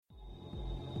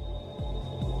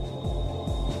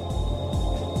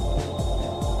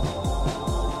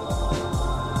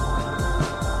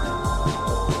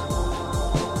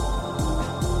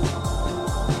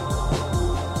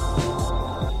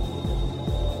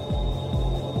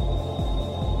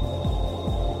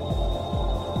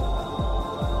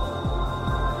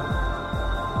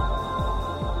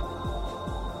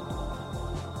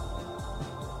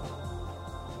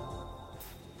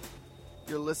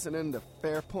listening to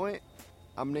Fairpoint.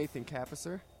 I'm Nathan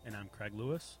Capisser. And I'm Craig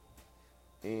Lewis.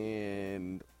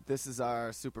 And this is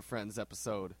our Super Friends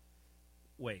episode.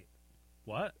 Wait,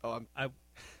 what? Oh,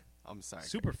 I'm sorry.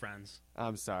 Super Craig. Friends.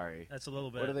 I'm sorry. That's a little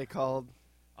bit. What are they called?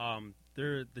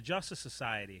 They're the Justice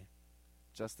Society.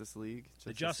 Justice League?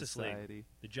 The Justice Society. League.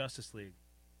 The Justice League.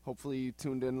 Hopefully you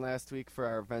tuned in last week for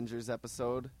our Avengers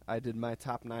episode. I did my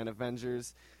top 9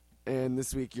 Avengers. And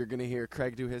this week you're going to hear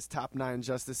Craig do his top 9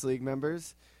 Justice League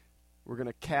members. We're going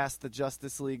to cast the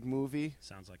Justice League movie.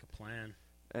 Sounds like a plan.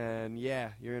 And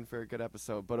yeah, you're in for a good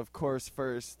episode. But of course,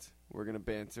 first, we're going to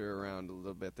banter around a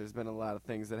little bit. There's been a lot of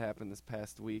things that happened this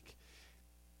past week.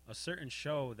 A certain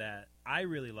show that I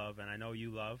really love, and I know you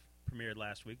love, premiered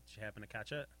last week. Did you happen to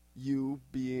catch it? You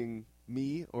being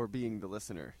me or being the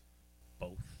listener?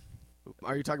 Both.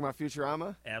 Are you talking about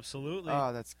Futurama? Absolutely.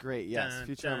 Oh, that's great. Yes, Dun,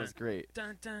 Futurama's dun, great.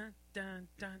 Dun, dun, dun,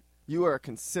 dun. You are a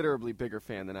considerably bigger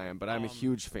fan than I am, but I'm a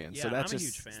huge fan. Yeah, so that I'm a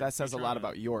huge fan. that says a lot Futurama.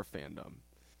 about your fandom.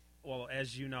 Well,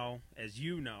 as you know,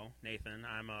 Nathan,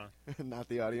 I'm Not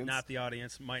the audience. not the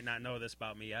audience might not know this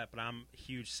about me yet, but I'm a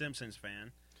huge Simpsons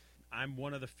fan. I'm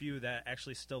one of the few that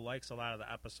actually still likes a lot of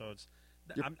the episodes.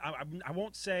 I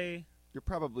won't say You're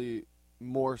probably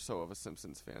more so of a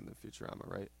Simpsons fan than Futurama,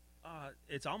 right?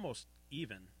 it's almost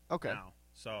even Okay. now.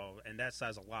 So, and that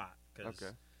says a lot because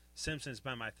Okay. Simpsons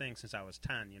been my thing since I was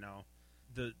 10. You know,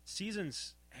 the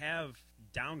seasons have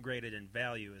downgraded in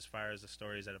value as far as the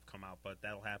stories that have come out, but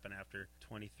that'll happen after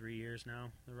 23 years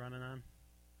now they're running on.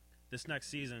 This next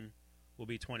season will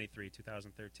be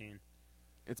 2013.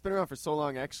 It's been around for so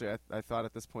long, actually, I thought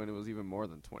at this point it was even more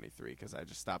than 23 because I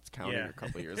just stopped counting Yeah. a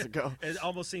couple years ago. It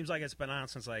almost seems like it's been on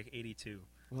since like 82.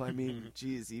 Well, I mean,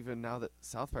 geez, even now that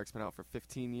South Park's been out for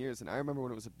 15 years, and I remember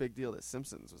when it was a big deal that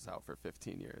Simpsons was out for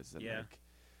 15 years. And Yeah.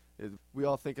 we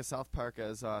all think of South Park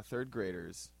as third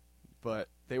graders, but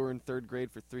they were in third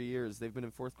grade for 3 years. They've been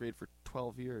in fourth grade for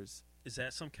 12 years. Is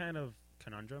that some kind of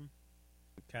conundrum?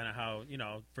 Kind of how, you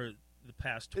know, for the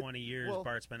past 20 years, well-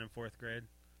 Bart's been in fourth grade?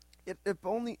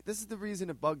 This is the reason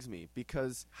it bugs me,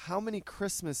 because how many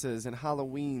Christmases and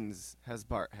Halloweens has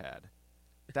Bart had?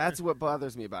 That's what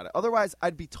bothers me about it. Otherwise,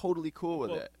 I'd be totally cool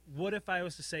with it. What if I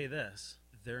was to say this?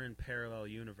 They're in parallel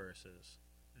universes.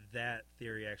 That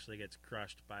theory actually gets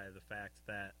crushed by the fact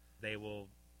that they will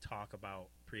talk about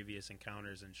previous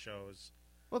encounters and shows.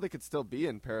 Well, they could still be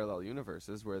in parallel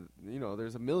universes where, you know,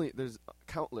 there's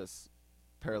countless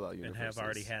parallel universes. And have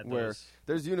already had where those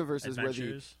there's universes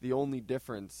adventures. where the only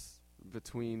difference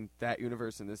between that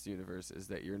universe and this universe is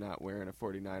that you're not wearing a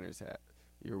 49ers hat.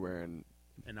 You're wearing...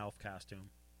 An elf costume.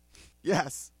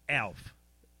 Yes! Alf.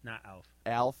 Not Elf.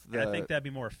 Alf, And I think that'd be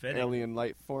more fitting. alien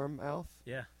light form Alf.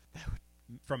 Yeah.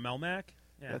 From Melmac?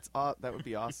 Yeah. That would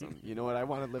be awesome. You know what? I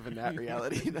want to live in that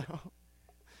reality now.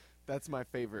 That's my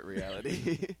favorite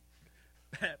reality.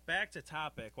 Back to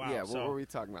topic. Wow. Yeah, so what were we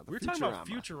talking about? We're talking about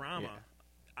Futurama. Yeah.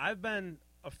 I've been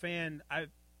a fan. I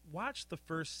watched the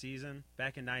first season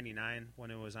back in '99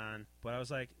 when it was on, but I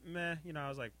was like, meh. You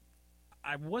know,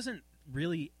 I wasn't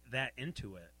really that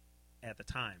into it at the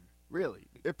time. Really?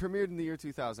 It premiered in the year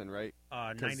 2000, right?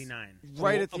 99.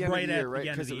 Right at the end of the year, right?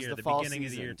 Because Because it was the the fall beginning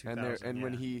season. of the year 2000. And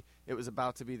when yeah. it was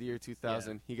about to be the year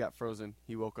 2000, he got frozen.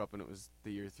 He woke up and it was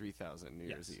the year 3000, New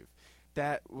Year's Eve.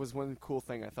 That was one cool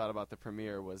thing I thought about the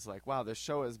premiere was like, wow, this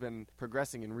show has been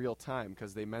progressing in real time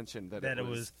because they mentioned that it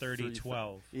was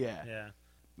 3012. Yeah. Yeah.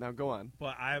 Now go on.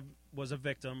 But I was a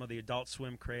victim of the Adult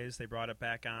Swim craze. They brought it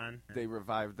back on. They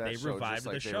revived that They show revived just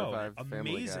like the they show. revived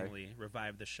Family Guy. Amazingly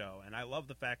revived the show. And I love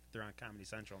the fact that they're on Comedy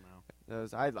Central now.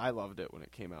 I loved it when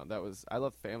it came out. I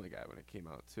loved Family Guy when it came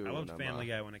out too. I loved and Family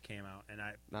Guy when it came out, and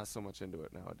not so much into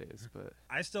it nowadays, but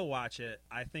I still watch it.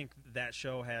 I think that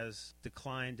show has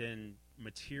declined in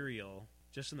material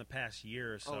just in the past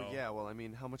year or so. Oh yeah, well I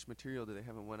mean, how much material do they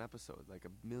have in one episode? Like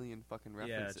a million fucking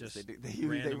references. Yeah, just they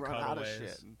random run out of cutaways.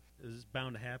 shit. This is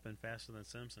bound to happen faster than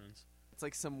Simpsons. It's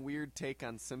like some weird take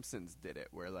on Simpsons did it,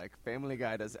 where like Family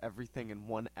Guy does everything in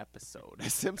one episode.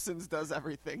 Simpsons does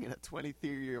everything in a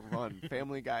 23-year run.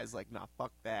 Family Guy's like, nah,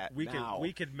 fuck that. We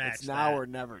could match it's now that. or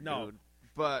never, No. dude.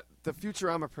 But the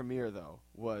Futurama premiere though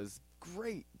was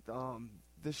great.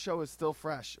 The show is still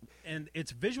fresh. And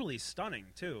it's visually stunning,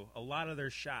 too. A lot of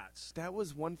their shots. That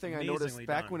was one thing I noticed Amazingly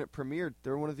back done. when it premiered. They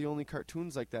were one of the only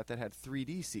cartoons like that had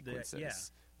 3D sequences. Yeah,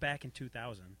 back in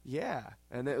 2000. Yeah,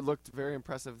 and it looked very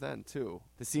impressive then, too.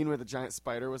 The scene where the giant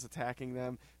spider was attacking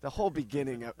them, the whole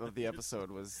beginning of the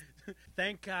episode was...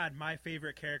 Thank God my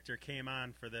favorite character came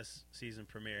on for this season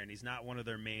premiere, and he's not one of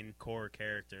their main core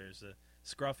characters.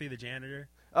 Scruffy the janitor.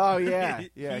 Oh, yeah.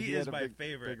 Yeah, he had is a my big,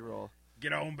 favorite. big role.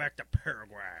 Get on back to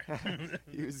Paraguay.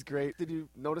 He was great. Did you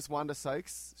notice Wanda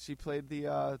Sykes? She played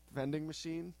the vending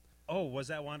machine. Oh, was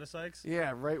that Wanda Sykes?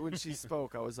 Yeah, right when she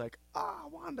spoke, I was like,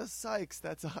 Wanda Sykes,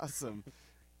 that's awesome.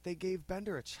 They gave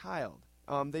Bender a child.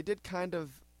 They did kind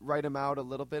of write him out a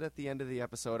little bit at the end of the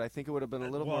episode. I think it would have been a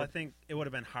little more... Well, I think it would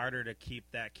have been harder to keep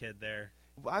that kid there.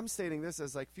 I'm stating this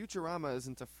as, like, Futurama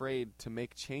isn't afraid to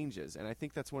make changes, and I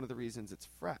think that's one of the reasons it's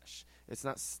fresh. It's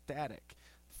not static.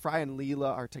 Fry and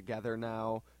Leela are together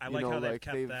now. I like how they've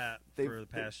kept that for the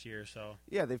past year or so.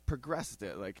 Yeah, they've progressed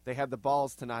it. Like, they had the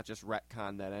balls to not just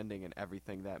retcon that ending and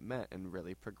everything that meant and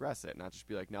really progress it. Not just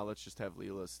be like, now let's just have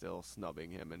Leela still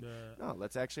snubbing him. And no,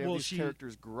 let's actually have these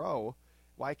characters grow.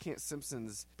 Why can't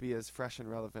Simpsons be as fresh and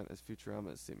relevant as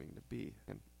Futurama is seeming to be?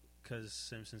 Because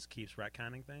Simpsons keeps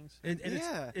retconning things. And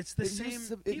yeah, it's the same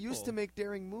people. It used to make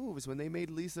daring moves when they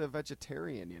made Lisa a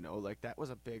vegetarian, like that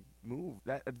was a big move.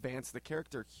 That advanced the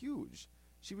character huge.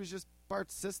 She was just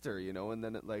Bart's sister, and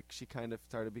then she kind of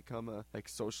started to become a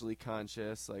socially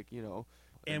conscious,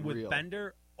 And with real.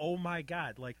 Bender, oh my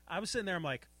God. I was sitting there, I'm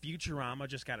like, Futurama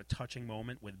just got a touching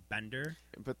moment with Bender.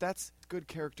 But that's good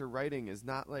character writing is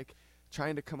not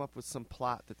trying to come up with some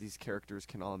plot that these characters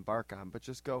can all embark on, but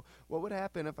just go, what would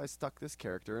happen if I stuck this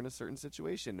character in a certain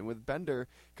situation? And with Bender,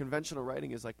 conventional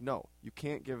writing is no, you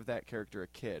can't give that character a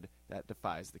kid. That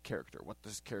defies the character, what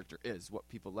this character is, what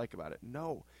people like about it.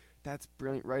 No, that's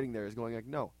brilliant writing there is going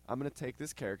no, I'm going to take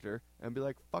this character and be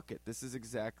like, fuck it, this is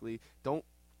exactly, don't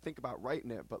think about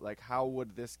writing it, but how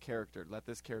would let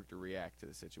this character react to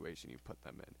the situation you put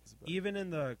them in? Even in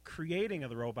the creating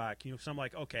of the robot, so I'm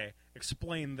like, okay,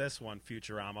 explain this one,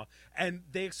 Futurama, and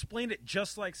they explained it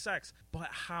just like sex, but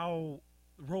how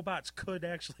robots could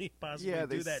actually possibly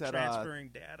do that, transferring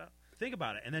data. Think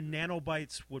about it, and then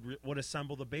nanobites would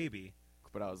assemble the baby.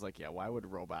 But I was like, yeah, why would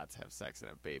robots have sex and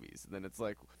have babies? And then it's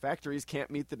factories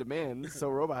can't meet the demand, so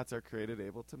robots are created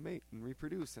able to mate and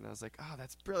reproduce. And I was like,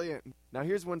 that's brilliant. Now,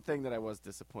 here's one thing that I was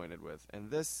disappointed with,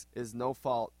 and this is no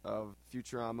fault of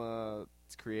Futurama,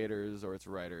 its creators, or its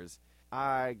writers.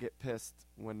 I get pissed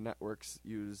when networks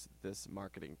use this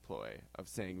marketing ploy of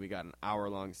saying we got an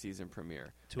hour-long season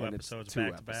premiere. Two episodes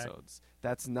back to back.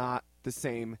 That's not the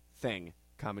same thing,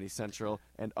 Comedy Central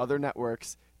and other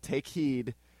networks. Take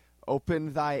heed.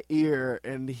 Open thy ear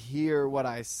and hear what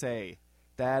I say.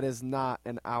 That is not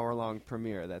an hour-long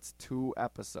premiere. That's 2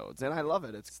 episodes. And I love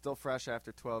it. It's still fresh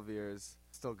after 12 years.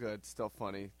 Still good. Still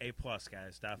funny. A+,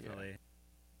 guys, definitely. Yeah.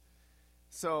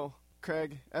 So,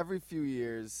 Craig, every few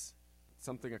years,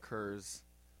 something occurs.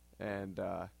 And,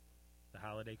 The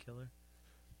Holiday Killer?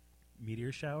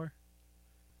 Meteor Shower?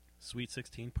 Sweet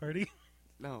 16 Party?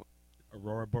 No.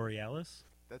 Aurora Borealis?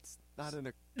 That's not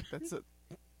that's a...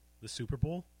 The Super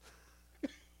Bowl?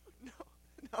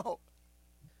 No.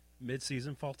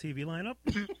 Mid-season fall TV lineup?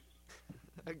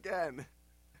 Again.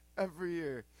 Every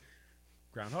year.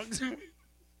 Groundhogs?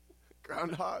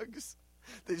 Groundhogs?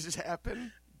 They just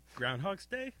happen? Groundhog's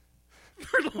Day?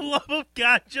 For the love of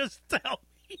God, just tell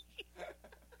me.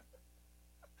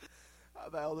 How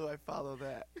the hell do I follow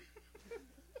that?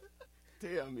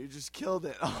 Damn, you just killed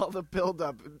it. All the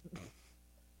build-up.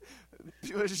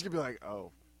 People are just going to be like,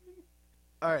 oh.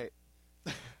 All right.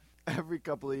 Every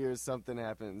couple of years something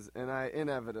happens, and I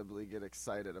inevitably get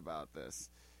excited about this.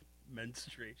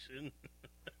 Menstruation.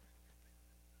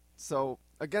 So,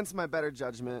 against my better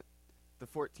judgment, the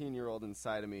 14-year-old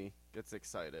inside of me gets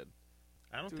excited.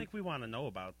 I don't think we want to know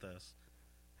about this.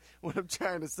 What I'm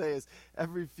trying to say is,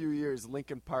 every few years,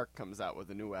 Linkin Park comes out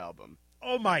with a new album.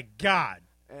 Oh, my God.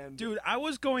 And dude, I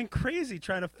was going crazy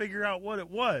trying to figure out what it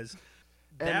was.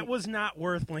 That was not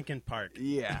worth Linkin Park.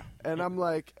 Yeah. And I'm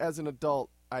like, as an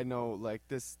adult, I know,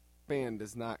 this band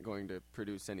is not going to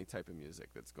produce any type of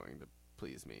music that's going to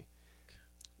please me.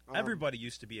 Everybody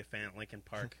used to be a fan of Linkin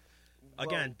Park.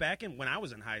 Again, back when I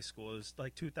was in high school, it was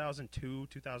 2002,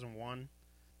 2001.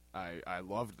 I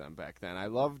loved them back then.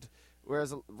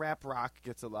 Whereas rap rock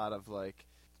gets a lot of,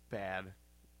 bad,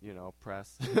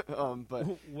 press. But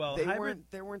well, they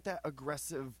weren't that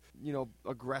aggressive,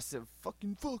 aggressive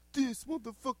fucking fuck this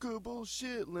motherfucker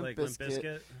bullshit. Limp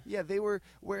Bizkit. Yeah, they were.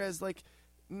 Whereas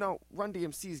no, Run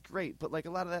DMC is great, but a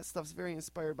lot of that stuff's very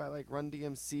inspired by Run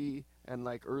DMC and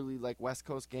early West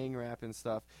Coast gang rap and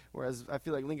stuff. Whereas I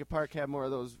feel like Linkin Park had more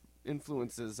of those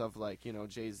influences of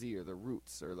Jay-Z or the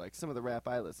Roots or some of the rap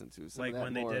I listen to. Some of that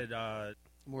when more, they did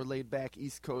more laid back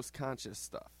East Coast conscious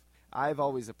stuff. I've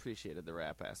always appreciated the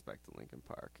rap aspect of Linkin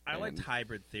Park. I liked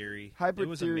Hybrid Theory. Hybrid it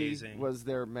was Theory amazing. Was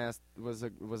their was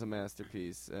a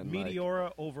masterpiece. And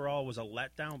Meteora overall was a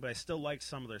letdown, but I still liked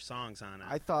some of their songs on it.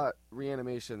 I thought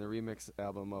Reanimation, the remix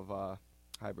album of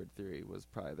Hybrid Theory was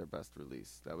probably their best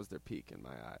release. That was their peak in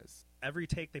my eyes. Every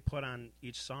take they put on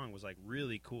each song was like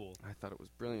really cool. I thought it was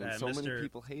brilliant. Yeah, So many Mr.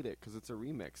 people hate it because it's a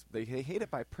remix. They hate it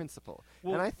by principle.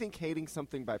 Well- And I think hating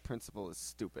something by principle is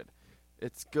stupid.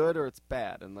 It's good or it's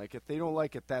bad. And like if they don't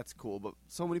like it, that's cool. But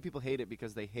so many people hate it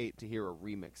because they hate to hear a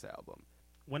remix album.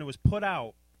 When it was put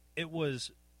out,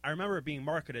 I remember it being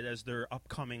marketed as their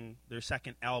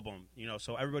second album,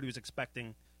 so everybody was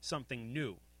expecting something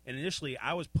new. And initially,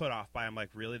 I was put off by, I'm like,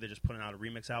 really? They're just putting out a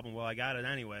remix album? Well, I got it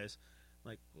anyways.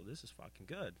 Like, well, this is fucking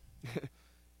good.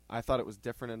 I thought it was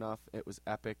different enough. It was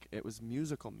epic. It was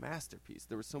musical masterpiece.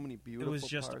 There were so many beautiful It was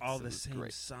just parts. all It the was same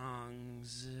great.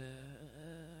 songs.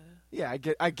 Yeah,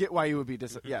 I get why you would be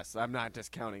yes, I'm not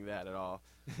discounting that at all.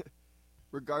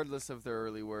 Regardless of their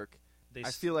early work, I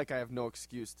feel like I have no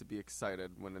excuse to be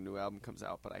excited when a new album comes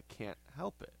out, but I can't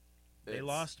help it. They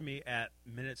lost me at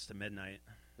Minutes to Midnight.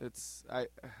 I've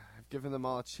given them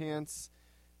all a chance,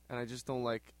 and I just don't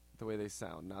like the way they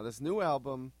sound. Now, this new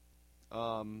album,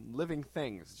 Living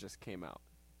Things, just came out.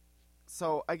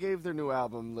 So I gave their new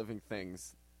album, Living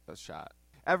Things, a shot.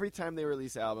 Every time they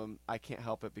release an album, I can't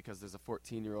help it because there's a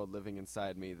 14-year-old living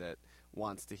inside me that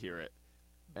wants to hear it.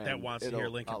 That wants to hear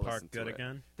Linkin I'll Park listen to good it.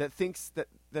 again? That thinks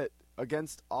that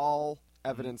against all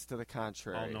evidence to the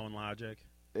contrary, All known logic.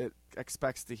 it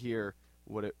expects to hear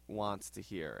what it wants to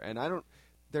hear. And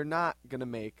they're not going to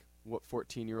make what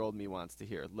 14-year-old me wants to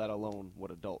hear, let alone what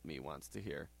adult me wants to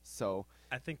hear. So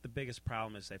I think the biggest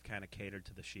problem is they've kind of catered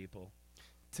to the sheeple.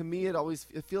 to me,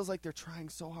 it feels like they're trying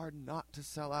so hard not to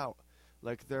sell out.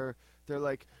 Like they're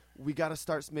like, we got to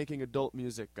start making adult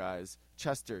music, guys.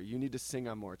 Chester, you need to sing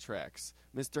on more tracks.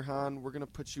 Mr. Hahn, we're going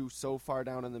to put you so far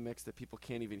down in the mix that people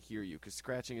can't even hear you because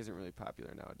scratching isn't really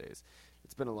popular nowadays.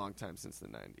 It's been a long time since the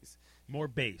 90s. More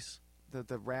bass.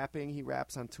 The rapping, he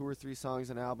raps on 2 or 3 songs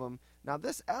an album. Now,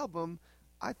 this album,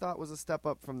 I thought was a step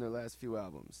up from their last few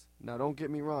albums. Now, don't get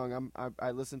me wrong.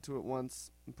 I listened to it once.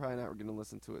 I'm probably not going to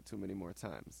listen to it too many more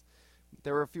times.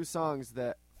 There were a few songs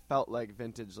that felt like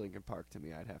vintage Linkin Park to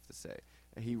me, I'd have to say.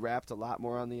 He rapped a lot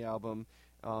more on the album.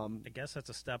 I guess that's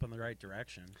a step in the right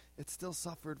direction. It still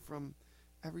suffered from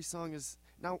every song is...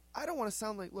 Now, I don't want to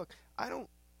sound like... Look,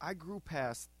 I grew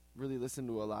past really listening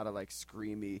to a lot of, like,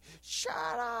 screamy, shut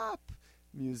up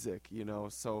music,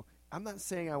 So I'm not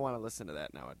saying I want to listen to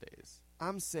that nowadays.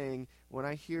 I'm saying when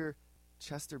I hear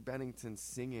Chester Bennington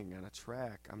singing on a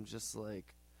track, I'm just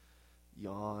like,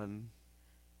 yawn.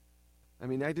 I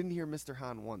mean, I didn't hear Mr.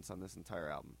 Hahn once on this entire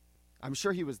album. I'm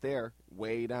sure he was there,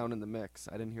 way down in the mix.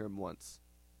 I didn't hear him once.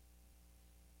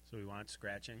 So we want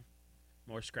scratching?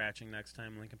 More scratching next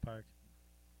time, Linkin Park?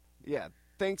 Yeah,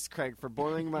 thanks, Craig, for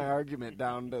boiling my argument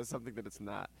down to something that it's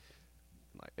not.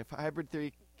 Like, if Hybrid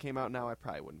Theory came out now, I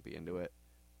probably wouldn't be into it.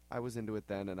 I was into it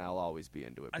then, and I'll always be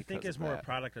into it. I think it's more a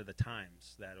product of the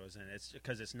times that it was in. It's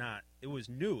because it's not. It was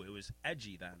new. It was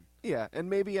edgy then. Yeah, and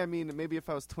maybe if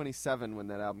I was 27 when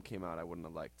that album came out, I wouldn't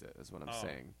have liked it. Is what I'm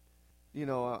saying.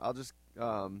 I'll just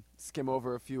skim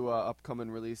over a few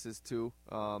upcoming releases too.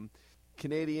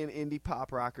 Canadian indie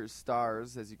pop rockers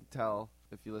Stars, as you can tell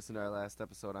if you listen to our last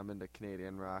episode, I'm into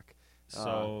Canadian rock.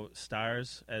 So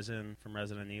Stars, as in from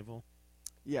Resident Evil.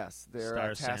 Yes, they're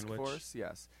Stars Task Sandwich. Force.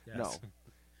 Yes. No.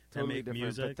 They Totally make different,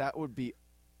 music. but that would be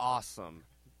awesome.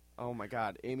 Oh my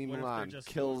God, Amy What if Milan, they're just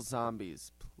kill doing-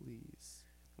 zombies, please.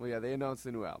 Well, yeah, they announced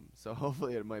a new album, so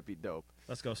hopefully it might be dope.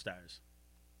 Let's go Stars.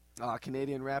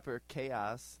 Canadian rapper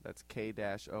Chaos, that's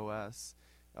K-O-S,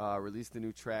 released a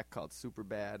new track called Super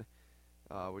Bad,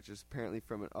 which is apparently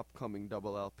from an upcoming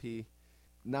double LP.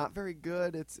 Not very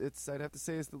good. It's I'd have to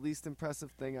say it's the least impressive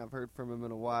thing I've heard from him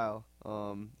in a while.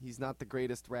 He's not the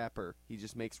greatest rapper. He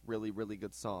just makes really, really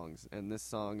good songs. And this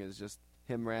song is just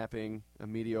him rapping, a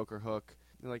mediocre hook,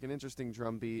 like an interesting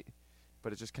drum beat,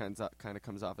 but it just kind of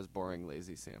comes off as boring,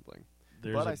 lazy sampling.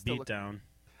 There's But a I still beat down.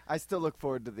 I still look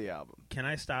forward to the album. Can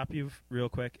I stop you real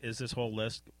quick? Is this whole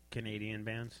list Canadian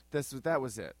bands? That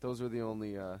was it. Those were the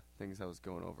only things I was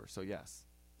going over. So yes.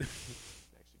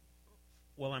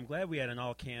 Well, I'm glad we had an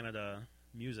all-Canada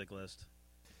music list.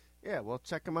 Yeah, well,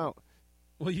 check them out.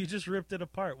 Well, you just ripped it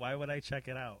apart. Why would I check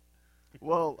it out?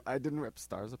 Well, I didn't rip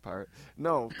Stars apart.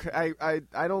 No, I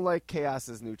don't like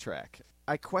Chaos's new track.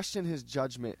 I question his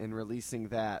judgment in releasing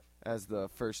that as the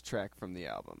first track from the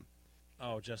album.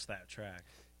 Oh, just that track.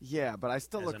 Yeah, but I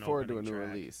still As look an forward to a opening new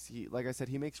track. release. Like I said,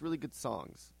 he makes really good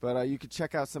songs. But you could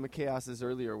check out some of Chaos's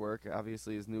earlier work.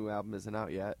 Obviously, his new album isn't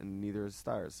out yet, and neither is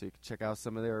Stars. So you could check out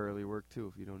some of their early work, too,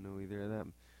 if you don't know either of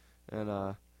them.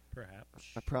 And Perhaps.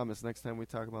 I promise next time we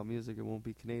talk about music, it won't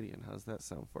be Canadian. How's that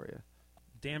sound for you?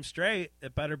 Damn straight.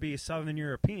 It better be Southern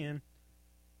European.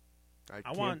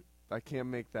 I I can't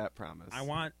make that promise. I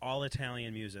want all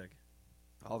Italian music.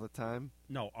 All the time?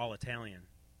 No, all Italian.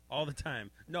 All the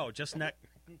time. No, just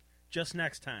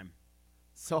next time.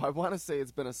 So I want to say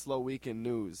it's been a slow week in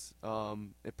news.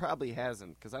 It probably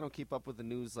hasn't, because I don't keep up with the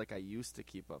news like I used to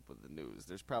keep up with the news.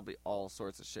 There's probably all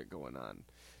sorts of shit going on.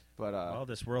 But well,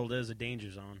 this world is a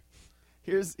danger zone.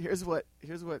 here's what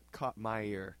caught my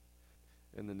ear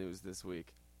in the news this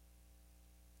week.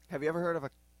 Have you ever heard of a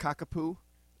cockapoo?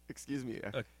 Excuse me,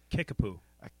 A kickapoo.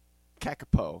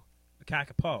 kakapo. A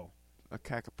kakapo. A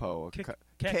kakapo.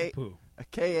 Kakapoo. A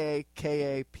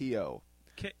K-A-K-A-P-O.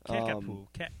 Kakapoo.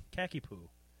 Kakipoo.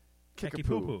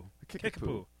 Kickapoo.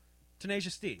 Kickapoo.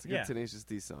 Tenacious D. It's a good Tenacious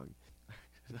D song.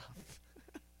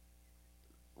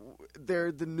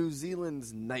 They're the New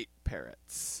Zealand's night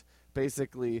parrots.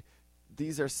 Basically,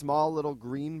 these are small little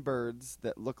green birds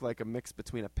that look like a mix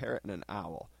between a parrot and an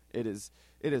owl. It is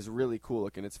really cool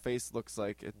looking. Its face looks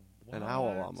like an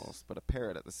owl almost, but a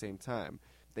parrot at the same time.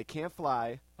 They can't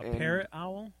fly. A parrot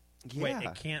owl? Yeah. Wait,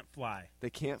 it can't fly.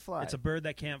 They can't fly. It's a bird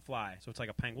that can't fly, so it's like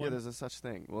a penguin? Yeah, there's a such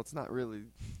thing. Well, it's not really,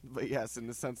 but yes, in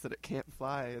the sense that it can't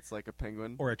fly, it's like a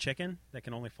penguin. Or a chicken that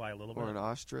can only fly a little bit? Or an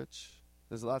ostrich.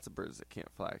 There's lots of birds that can't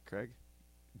fly, Craig.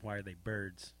 Why are they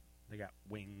birds? They got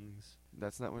wings.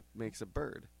 That's not what makes a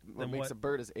bird. What Then makes what- a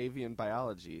bird is avian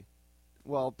biology.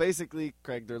 Well, basically,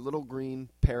 Craig, they're little green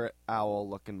parrot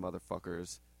owl-looking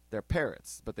motherfuckers. They're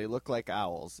parrots, but they look like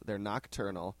owls. They're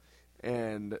nocturnal,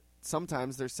 and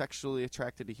sometimes they're sexually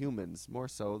attracted to humans, more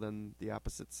so than the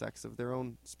opposite sex of their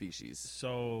own species.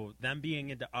 So them being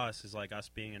into us is like us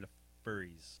being into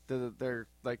furries. They're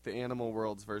like the animal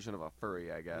world's version of a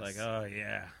furry, I guess. Like, oh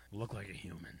yeah, look like a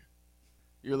human.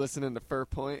 You're listening to Fur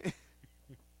Point?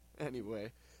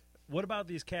 Anyway, What about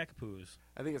these kakapoos?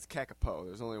 I think it's kakapo.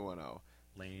 There's only one O.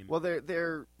 Lame. Well,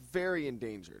 they're very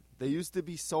endangered. They used to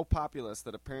be so populous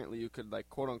that apparently you could, like,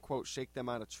 quote unquote, shake them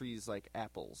out of trees like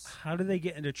apples. How do they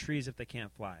get into trees if they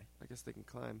can't fly? I guess they can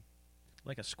climb.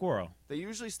 Like a squirrel. They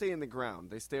usually stay in the ground.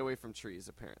 They stay away from trees,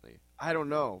 apparently. I don't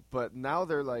know, but now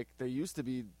they're like, they used to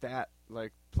be that,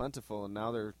 like, plentiful, and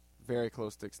now they're very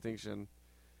close to extinction.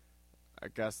 I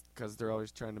guess because they're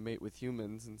always trying to mate with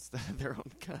humans instead of their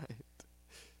own kind.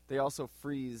 They also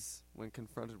freeze when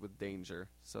confronted with danger,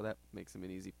 so that makes them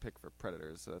an easy pick for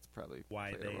predators, so that's probably Why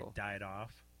played a they role. died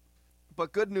off.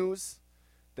 But good news,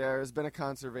 there's been a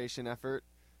conservation effort,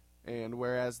 and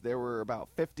whereas there were about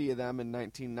 50 of them in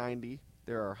 1990,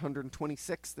 there are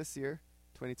 126 this year,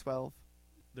 2012.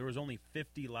 There was only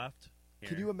 50 left. Here.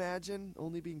 Could you imagine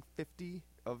only being 50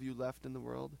 of you left in the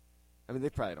world? I mean, they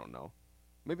probably don't know.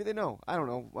 Maybe they know. I don't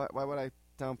know. Why would I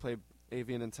downplay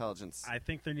avian intelligence? I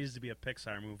think there needs to be a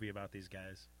Pixar movie about these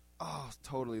guys. Oh,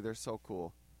 totally. They're so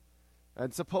cool.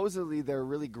 And supposedly they're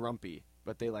really grumpy,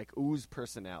 but they, like, ooze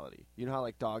personality. You know how,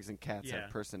 like, dogs and cats Yeah.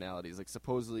 have personalities? Like,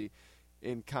 supposedly,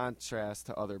 in contrast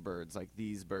to other birds, like,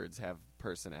 these birds have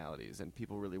personalities, and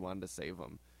people really wanted to save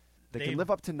them. They can They've-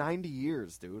 live up to 90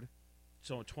 years, dude.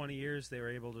 So in 20 years, they were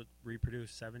able to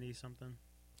reproduce 70-something?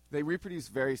 They reproduce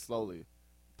very slowly.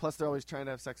 Plus, they're always trying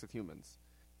to have sex with humans.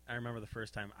 I remember the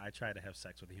first time I tried to have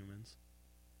sex with humans.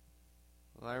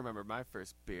 Well, I remember my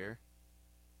first beer.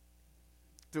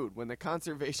 Dude, when the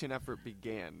conservation effort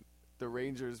began, the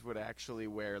rangers would actually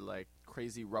wear, like,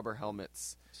 crazy rubber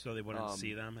helmets. So they wouldn't Um,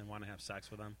 see them and want to have sex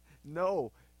with them?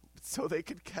 No, so they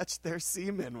could catch their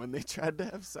semen when they tried to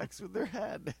have sex with their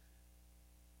head.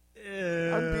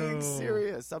 Ew. I'm being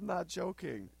serious. I'm not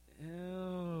joking.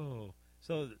 Ew.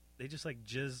 So they just, like,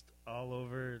 jizzed all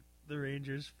over the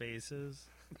Rangers' faces?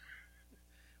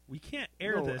 We can't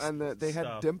air No, this and they had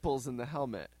stuff. dimples in the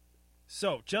helmet.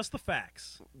 So, just the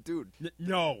facts. Dude,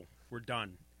 No, we're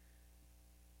done.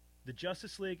 The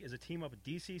Justice League is a team of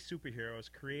DC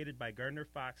superheroes created by Gardner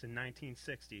Fox in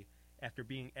 1960 after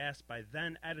being asked by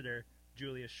then-editor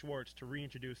Julius Schwartz to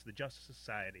reintroduce the Justice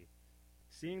Society.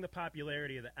 Seeing the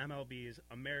popularity of the MLB's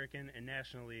American and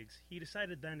National Leagues, he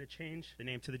decided then to change the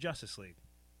name to the Justice League.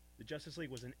 The Justice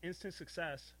League was an instant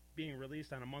success, being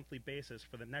released on a monthly basis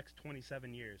for the next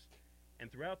 27 years,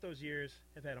 and throughout those years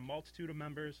have had a multitude of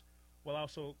members while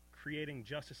also creating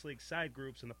Justice League side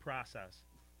groups in the process.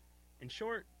 In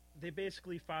short, they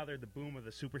basically fathered the boom of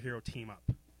the superhero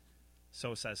team-up.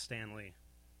 So says Stan Lee.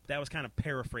 That was kind of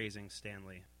paraphrasing Stan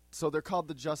Lee. so they're called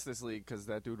the Justice League because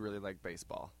that dude really liked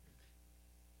baseball.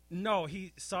 No,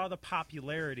 he saw the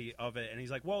popularity of it, and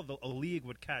he's like, well, a league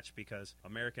would catch because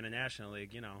American and National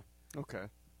League, you know. Okay,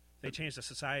 They changed the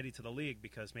society to the league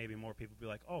because maybe more people would be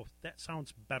like, oh, that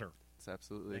sounds better. it's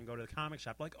absolutely. Then go to the comic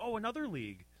shop, like, oh, another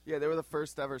league. Yeah, they were the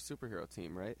first ever superhero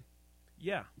team, right?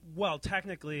 Yeah. Well,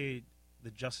 technically,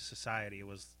 the Justice Society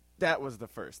was That was the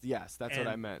first. Yes, that's what And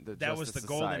I meant. That was the Justice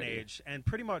Golden Society. Age. And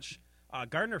pretty much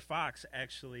Gardner Fox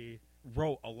actually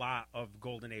wrote a lot of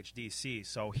Golden Age DC.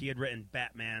 So he had written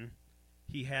Batman.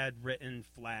 He had written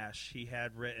Flash. He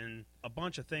had written a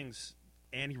bunch of things.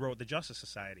 And he wrote the Justice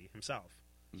Society himself.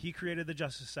 He created the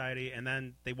Justice Society, and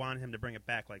then they wanted him to bring it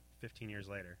back like 15 years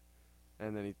later.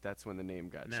 And then that's when the name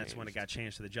got And changed. that's when it got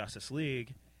changed to the Justice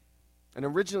League. And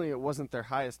originally, it wasn't their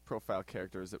highest profile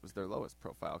characters; it was their lowest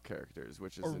profile characters,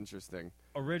 which is interesting.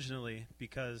 Originally,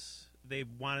 because they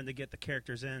wanted to get the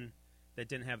characters in that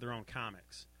didn't have their own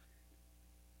comics.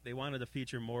 They wanted to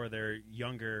feature more of their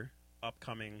younger,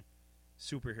 upcoming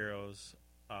superheroes.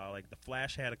 Like the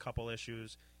Flash had a couple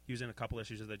issues. He was in a couple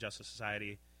issues of the Justice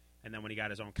Society. And then when he got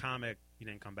his own comic, he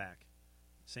didn't come back.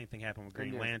 Same thing happened with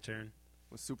Green Lantern.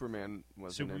 Well, Superman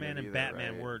wasn't in Superman it and either,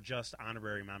 Batman right? were just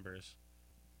honorary members.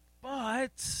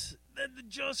 But then the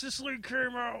Justice League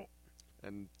came out.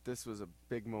 And this was a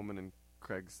big moment in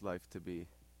Craig's life to be.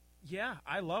 Yeah,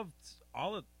 I loved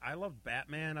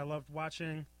Batman. I loved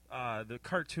watching the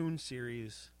cartoon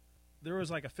series. There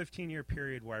was like a 15-year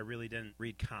period where I really didn't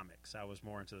read comics. I was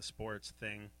more into the sports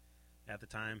thing at the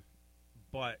time.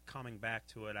 But coming back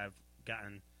to it, I've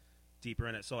gotten deeper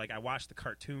in it. So, like, I watched the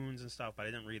cartoons and stuff, but I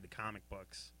didn't read the comic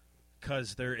books.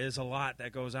 Because there is a lot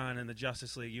that goes on in the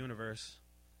Justice League universe.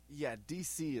 Yeah,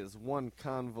 DC is one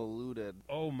convoluted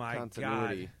Oh, my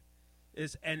continuity.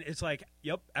 God. It's like,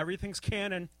 yep, everything's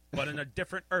canon, but in a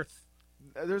different Earth.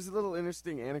 There's a little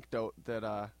interesting anecdote that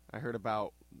I heard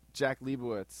about Jack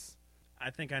Leibowitz. I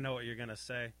think I know what you're going to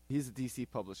say. He's a DC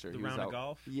publisher. The He was Round of out-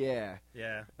 Golf? Yeah.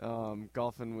 Yeah.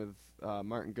 Golfing with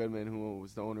Martin Goodman, who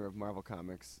was the owner of Marvel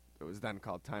Comics. It was then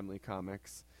called Timely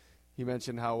Comics. He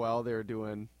mentioned how well they were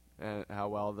doing and how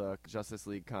well the Justice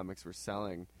League comics were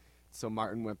selling. So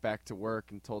Martin went back to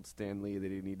work and told Stan Lee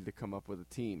that he needed to come up with a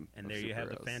team. And of there you have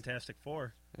the superheroes. Fantastic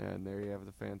Four. And there you have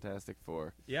the Fantastic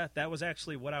Four. Yeah, that was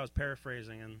actually what I was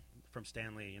paraphrasing from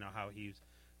Stan Lee. You know, how he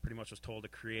pretty much was told to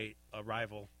create a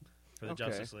rival for the Okay.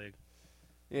 Justice League.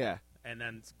 Yeah. And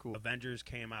then That's cool. Avengers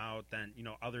came out. Then, you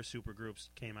know, other super groups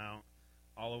came out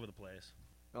all over the place.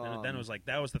 Then it was like,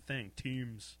 that was the thing.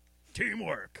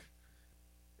 Teamwork.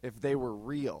 If they were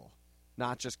real,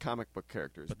 not just comic book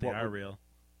characters. But they what are would- real.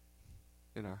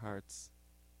 in our hearts.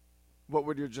 What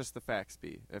would your just the facts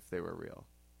be if they were real?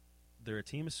 They're a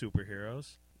team of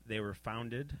superheroes. They were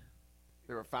founded.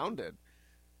 They were founded.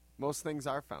 Most things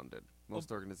are founded.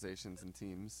 Most organizations and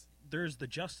teams. There's the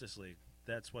Justice League.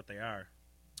 That's what they are.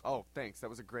 Oh, thanks. That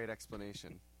was a great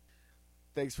explanation.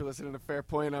 Thanks for listening to Fair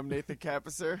Point. I'm Nathan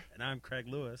Capisser. And I'm Craig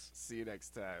Lewis. See you next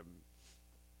time.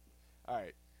 All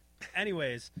right.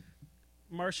 Anyways,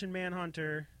 Martian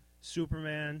Manhunter,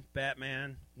 Superman,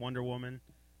 Batman, Wonder Woman,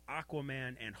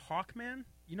 Aquaman, and Hawkman.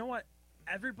 You know what?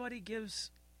 Everybody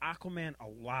gives Aquaman a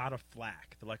lot of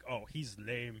flack. They're like, oh, he's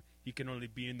lame. He can only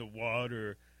be in the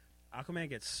water. Aquaman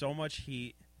gets so much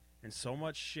heat and so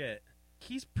much shit.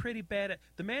 He's pretty bad at...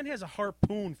 The man has a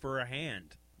harpoon for a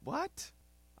hand. What?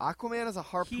 Aquaman has a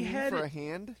harpoon for a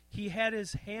hand? He had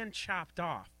his hand chopped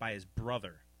off by his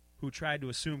brother, who tried to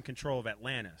assume control of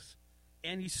Atlantis.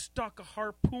 And he stuck a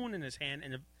harpoon in his hand,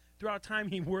 and throughout time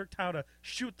he worked how to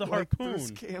shoot the Like harpoon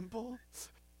Bruce Campbell?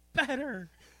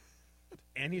 better.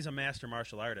 And he's a master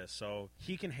martial artist, so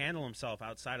he can handle himself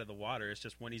outside of the water. It's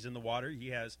just when he's in the water, he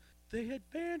has the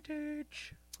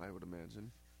advantage. I would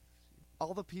imagine.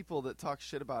 All the people that talk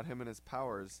shit about him and his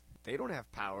powers, they don't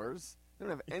have powers. They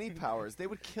don't have any powers. They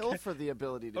would kill for the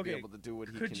ability to be able to do what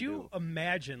he can do. Could you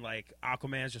imagine, like,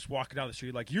 Aquaman's just walking down the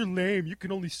street like, you're lame, you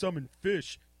can only summon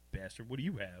fish. Bastard, what do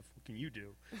you have? What can you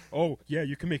do? Oh, yeah,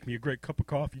 you can make me a great cup of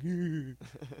coffee.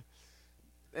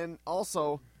 And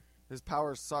also, his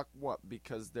powers suck, what?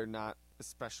 Because they're not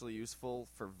especially useful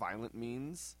for violent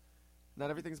means? Not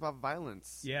everything's about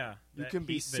violence. Yeah. You that can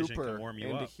be heat vision super can warm you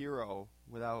and a up. hero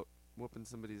without whooping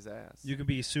somebody's ass. You can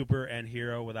be super and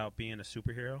hero without being a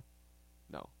superhero?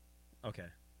 No. Okay.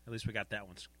 At least we got that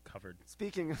one covered.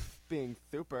 Speaking of being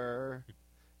super,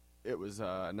 it was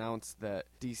announced that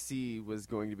DC was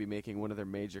going to be making one of their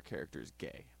major characters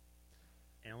gay.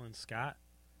 Alan Scott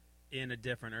in a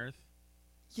different Earth.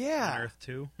 Yeah. On Earth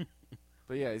 2.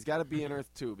 But yeah, he's got to be in Earth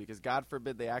 2 because God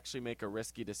forbid they actually make a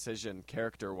risky decision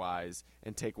character-wise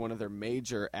and take one of their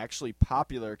major, actually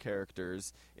popular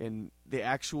characters in the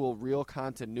actual real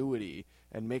continuity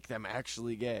and make them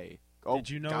actually gay. Oh, Did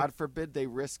you know- God forbid they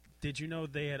risk Did you know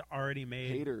they had already made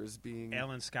haters being...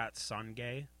 Alan Scott's son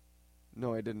gay?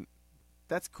 No, I didn't.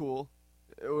 That's cool.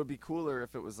 It would be cooler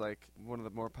if it was like one of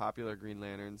the more popular Green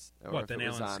Lanterns. Or What, if than it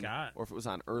was Alan on, Scott? Or if it was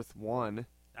on Earth 1.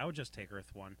 I would just take Earth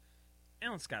 1.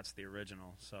 Alan Scott's the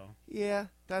original, so... Yeah,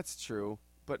 that's true.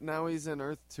 But now he's in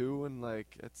Earth 2, and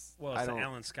like it's. Well, it's the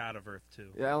Alan Scott of Earth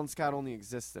 2. Yeah, Alan Scott only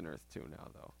exists in Earth 2 now,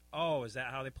 though. Oh, is that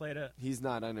how they played it? He's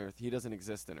not on Earth. He doesn't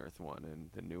exist in Earth 1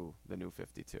 and the new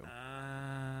 52. Oh.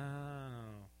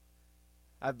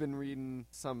 I've been reading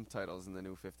some titles in the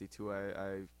new 52.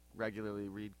 I regularly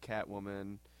read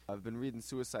Catwoman. I've been reading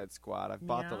Suicide Squad. I've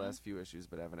bought the last few issues,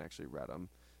 but I haven't actually read them.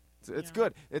 It's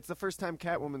good. It's the first time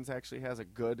Catwoman's actually has a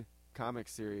good comic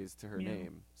series to her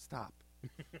name. Stop.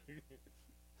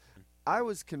 I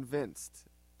was convinced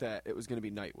that it was going to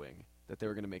be Nightwing, that they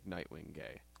were going to make Nightwing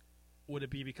gay. Would it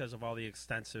be because of all the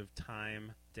extensive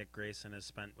time Dick Grayson has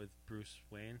spent with Bruce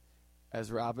Wayne?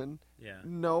 As Robin? Yeah.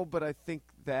 No, but I think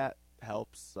that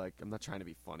helps. Like, I'm not trying to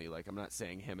be funny. Like, I'm not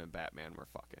saying him and Batman were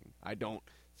fucking. I don't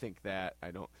think that.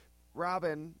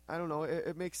 Robin, I don't know.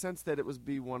 It makes sense that it would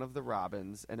be one of the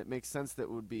Robins, and it makes sense that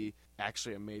it would be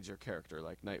actually a major character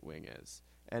like Nightwing is.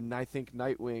 And I think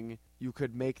Nightwing, you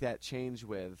could make that change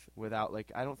without,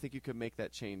 like, I don't think you could make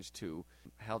that change to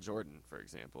Hal Jordan, for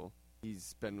example.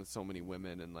 He's been with so many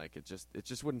women, and, like, it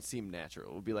just wouldn't seem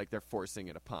natural. It would be like they're forcing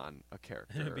it upon a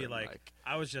character. It would be like,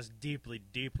 I was just deeply,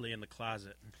 deeply in the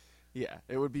closet. Yeah,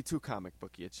 it would be too comic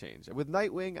booky a change. With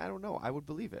Nightwing, I don't know. I would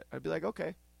believe it. I'd be like,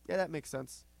 okay, yeah, that makes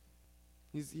sense.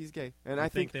 He's gay, and I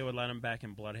think they would let him back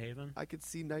in Bloodhaven. I could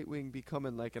see Nightwing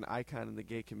becoming like an icon in the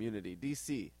gay community.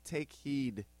 DC, take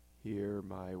heed. Hear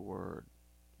my word.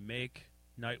 Make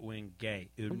Nightwing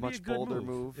gay. It would a be much a good bolder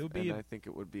move. It would be. I think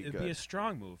it would be. It'd good. be a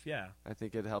strong move. Yeah. I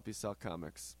think it'd help you sell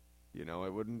comics. You know,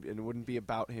 it wouldn't be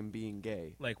about him being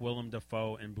gay. Like Willem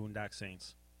Dafoe in Boondock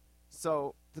Saints.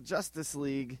 So the Justice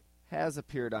League has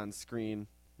appeared on screen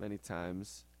many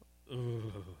times.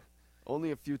 Ugh.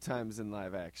 Only a few times in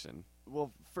live action.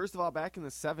 Well, first of all, back in the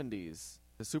 70s,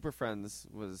 the Super Friends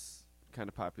was kind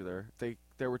of popular.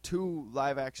 There were 2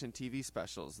 live-action TV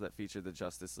specials that featured the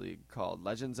Justice League called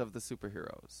Legends of the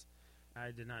Superheroes.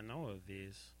 I did not know of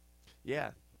these.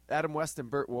 Yeah. Adam West and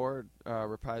Burt Ward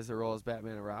reprised their role as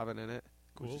Batman and Robin in it,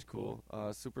 which is cool.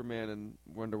 Superman and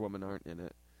Wonder Woman aren't in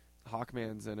it.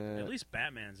 Hawkman's in it. At least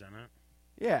Batman's in it.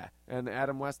 Yeah, and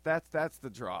Adam West, that's the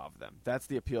draw of them. That's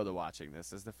the appeal to watching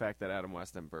this, is the fact that Adam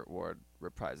West and Burt Ward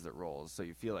reprised their roles, so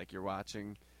you feel like you're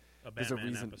watching a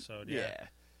Batman episode. Yeah.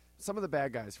 Some of the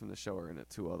bad guys from the show are in it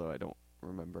too, although I don't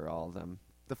remember all of them.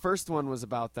 The first one was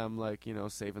about them, like, you know,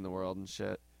 saving the world and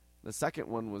shit. The second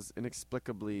one was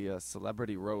inexplicably a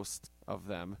celebrity roast of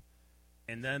them.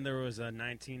 And then there was a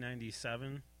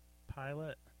 1997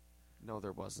 pilot. No,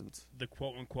 there wasn't. The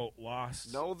quote-unquote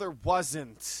Lost. No, there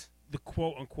wasn't. The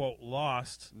quote-unquote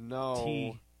Lost.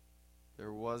 No,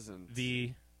 there wasn't.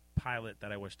 The pilot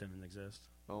that I wish didn't exist.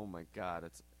 Oh, my God.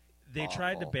 They awful.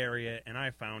 tried to bury it, and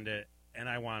I found it, and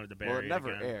I wanted to bury it. Well, it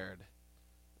never again. aired.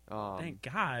 Thank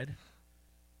God.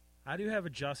 How do you have a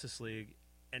Justice League,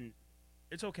 and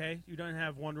it's okay. You don't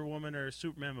have Wonder Woman or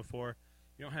Superman before.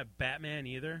 You don't have Batman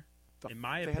either. In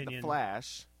my opinion, had the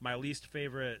Flash. My least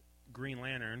favorite Green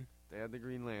Lantern. They had the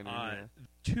Green Lantern,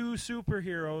 yeah. 2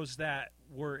 superheroes that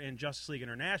were in Justice League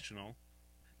International.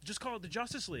 Just call it the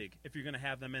Justice League if you're going to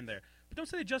have them in there. But don't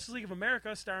say the Justice League of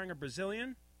America starring a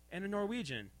Brazilian and a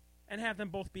Norwegian and have them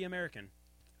both be American.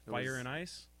 Fire and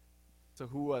Ice. So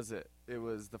who was it? It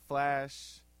was the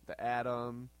Flash, the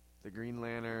Atom, the Green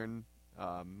Lantern,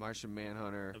 Martian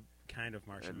Manhunter. Kind of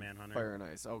Martian Manhunter. Fire and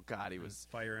Ice. Oh, God, he was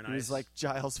Fire and Ice. He was like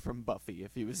Giles from Buffy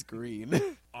if he was green.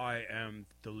 I am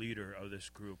the leader of this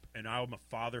group, and I'm a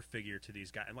father figure to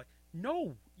these guys. I'm like,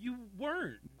 no, you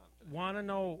weren't. Want to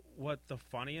know what the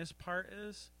funniest part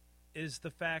is? Is the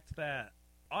fact that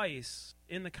Ice,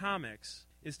 in the comics,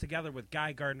 is together with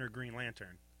Guy Gardner Green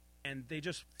Lantern. And they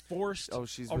just forced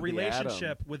a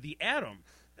relationship with the Atom.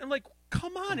 And like,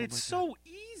 come on, it's so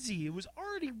easy. It was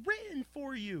already written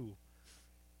for you.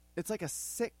 It's like a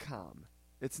sitcom.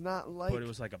 It's not like... But it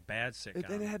was like a bad sitcom.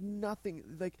 It had nothing...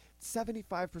 Like,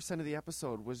 75% of the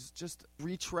episode was just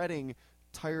retreading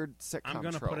tired sitcom I'm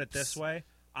going to put it this way.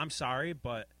 I'm sorry,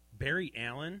 but Barry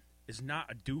Allen is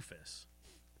not a doofus.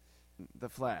 The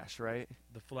Flash, right?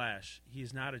 The Flash.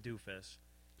 He's not a doofus.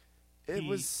 It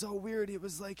was so weird. It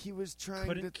was like he was trying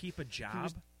to... Couldn't keep a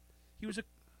job. He was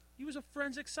a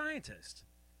forensic scientist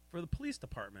for the police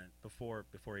department before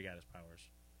he got his powers.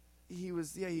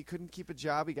 He couldn't keep a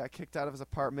job. He got kicked out of his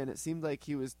apartment. It seemed like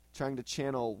he was trying to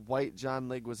channel white John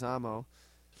Leguizamo.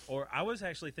 Or I was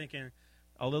actually thinking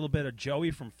a little bit of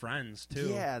Joey from Friends, too.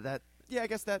 Yeah, I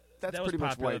guess that's pretty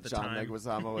much white John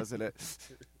Leguizamo, isn't it?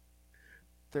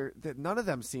 None of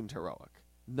them seemed heroic.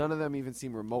 None of them even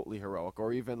seemed remotely heroic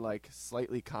or even, like,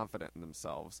 slightly confident in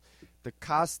themselves. The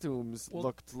costumes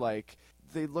looked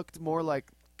more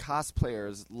like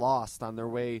cosplayers lost on their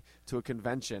way to a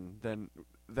convention than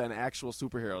than actual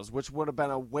superheroes, which would have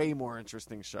been a way more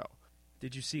interesting show.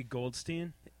 Did you see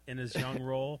Goldstein in his young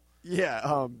role?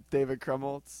 Yeah, David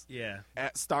Krumholtz. Yeah.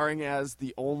 Starring as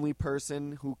the only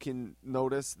person who can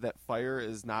notice that Fire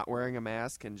is not wearing a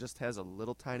mask and just has a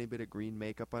little tiny bit of green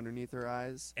makeup underneath her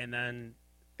eyes. And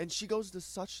she goes to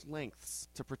such lengths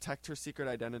to protect her secret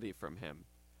identity from him.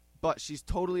 But she's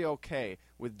totally okay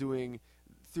with doing...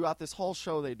 Throughout this whole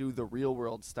show, they do the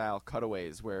real-world style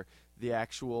cutaways where the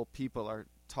actual people are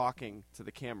talking to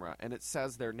the camera, and it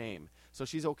says their name. So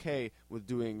she's okay with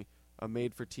doing a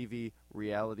made-for-TV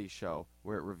reality show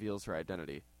where it reveals her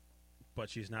identity. But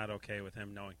she's not okay with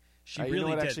him knowing. She you really know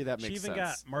what? did. Actually, that she makes even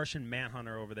sense. got Martian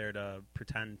Manhunter over there to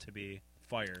pretend to be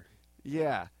Fire.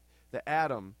 Yeah. The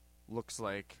Atom looks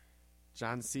like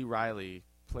John C. Reilly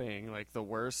playing like the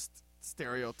worst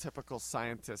stereotypical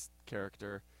scientist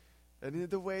character. And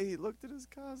the way he looked at his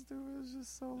costume was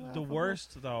just so laughable. The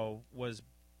worst, though, was...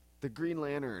 The Green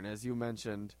Lantern, as you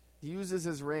mentioned, he uses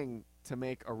his ring to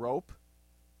make a rope,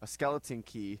 a skeleton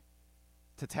key,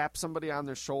 to tap somebody on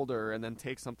their shoulder and then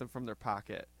take something from their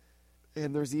pocket.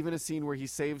 And there's even a scene where he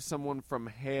saves someone from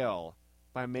hail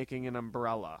by making an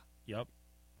umbrella. Yep.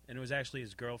 And it was actually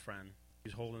his girlfriend. He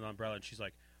was holding an umbrella, and she's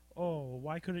like, "Oh,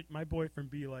 why couldn't my boyfriend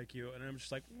be like you?" And I'm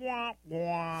just like, "Wah,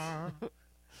 wah."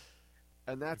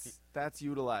 And that's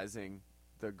utilizing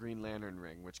the Green Lantern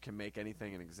ring, which can make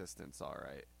anything in existence all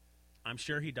right. I'm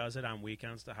sure he does it on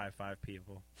weekends to high-five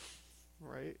people.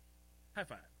 Right? High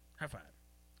five. High five.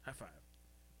 High five.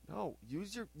 No,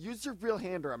 use your real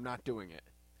hand or I'm not doing it.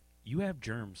 You have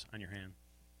germs on your hand.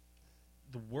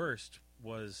 The worst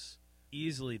was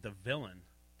easily the villain,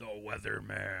 the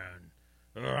Weatherman.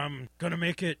 I'm gonna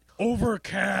make it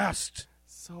overcast.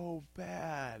 So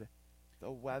bad.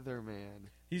 The Weatherman.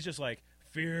 He's just like,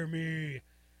 "Fear me.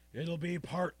 It'll be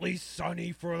partly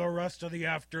sunny for the rest of the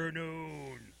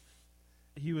afternoon."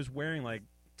 He was wearing like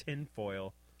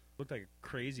tinfoil. Looked like a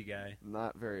crazy guy.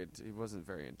 He wasn't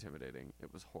very intimidating.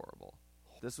 It was horrible.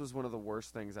 This was one of the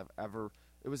worst things I've ever...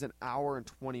 It was an hour and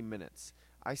 20 minutes.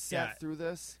 I sat through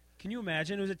this. Can you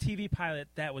imagine? It was a TV pilot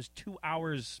that was 2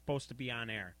 hours supposed to be on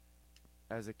air.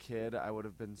 As a kid, I would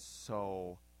have been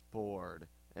so bored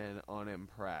and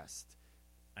unimpressed.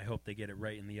 I hope they get it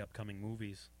right in the upcoming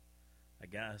movies. I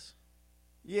guess.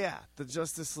 Yeah, the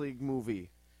Justice League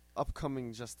movie.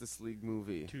 Upcoming Justice League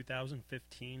movie.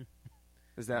 2015.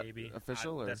 Is that maybe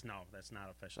official? That's not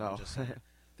official. Oh. I'm just saying.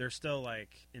 They're still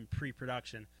like in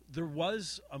pre-production. There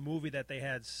was a movie that they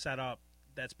had set up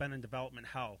that's been in development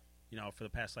hell, for the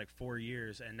past like 4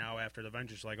 years, and now after the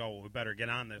Avengers, like, oh, we better get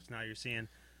on this. Now you're seeing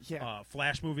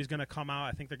Flash movie's going to come out.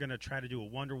 I think they're going to try to do a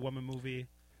Wonder Woman movie.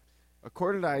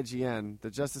 According to IGN,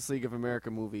 the Justice League of America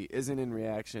movie isn't in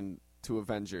reaction to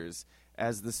Avengers,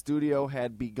 as the studio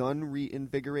had begun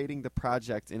reinvigorating the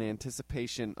project in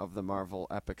anticipation of the Marvel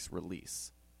Epic's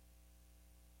release.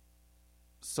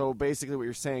 So basically what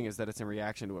you're saying is that it's in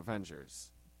reaction to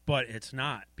Avengers. But it's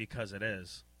not, because it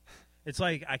is. It's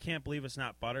like, I can't believe it's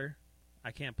not butter.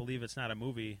 I can't believe it's not a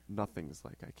movie. Nothing's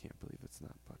like I can't believe it's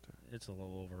not butter. It's a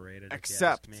little overrated,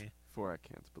 Except if you ask me. for I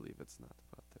can't believe it's not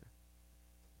butter.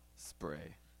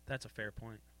 Spray. That's a fair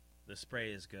point. The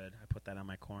spray is good. I put that on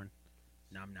my corn.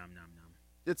 Nom, nom, nom, nom.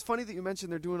 It's funny that you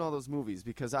mentioned they're doing all those movies,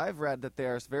 because I've read that they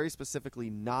are very specifically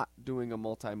not doing a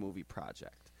multi-movie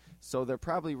project. So they're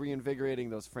probably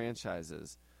reinvigorating those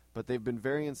franchises, but they've been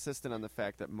very insistent on the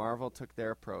fact that Marvel took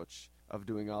their approach of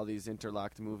doing all these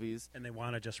interlocked movies. And they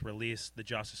want to just release the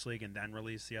Justice League and then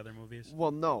release the other movies?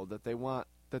 Well, no, that they want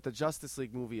that the Justice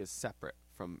League movie is separate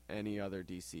from any other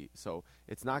DC. So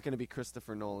it's not going to be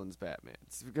Christopher Nolan's Batman.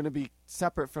 It's going to be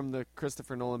separate from the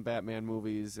Christopher Nolan Batman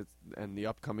movies and the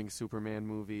upcoming Superman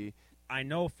movie. I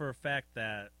know for a fact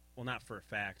that, well, not for a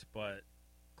fact, but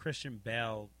Christian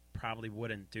Bale probably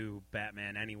wouldn't do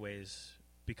Batman anyways,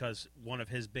 because one of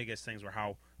his biggest things were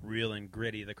how real and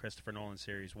gritty the Christopher Nolan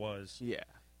series was. Yeah.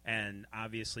 And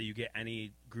obviously you get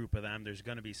any group of them, there's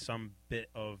going to be some bit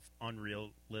of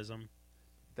unrealism.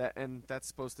 That's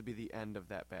supposed to be the end of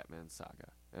that Batman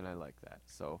saga, and I like that.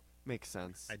 So, makes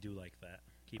sense. I do like that.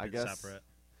 Keep I it guess separate.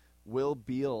 Will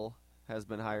Beall has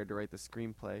been hired to write the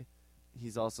screenplay.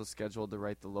 He's also scheduled to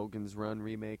write the Logan's Run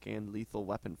remake and Lethal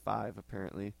Weapon 5,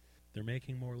 apparently. They're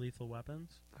making more Lethal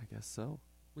Weapons? I guess so.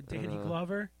 With Danny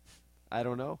Glover? I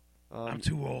don't know. I'm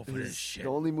too old for this shit. The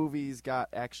only movie he's got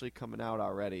actually coming out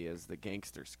already is The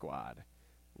Gangster Squad,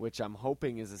 which I'm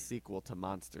hoping is a sequel to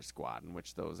Monster Squad, in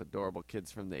which those adorable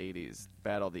kids from the 80s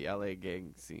battle the LA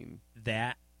gang scene.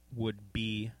 That would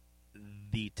be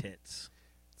the tits.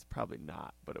 It's probably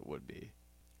not, but it would be.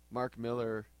 Mark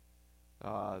Miller,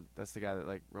 that's the guy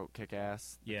that wrote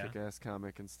Kick-Ass, the Kick-Ass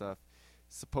comic and stuff.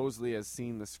 supposedly has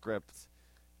seen the script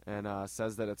and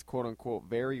says that it's quote-unquote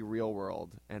very real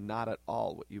world and not at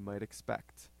all what you might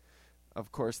expect.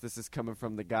 Of course, this is coming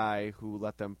from the guy who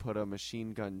let them put a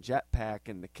machine gun jetpack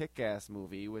in the Kick-Ass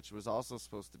movie, which was also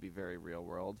supposed to be very real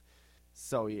world.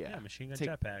 So yeah, machine gun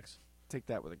jetpacks. Take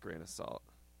that with a grain of salt.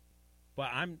 But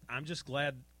I'm just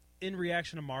glad, in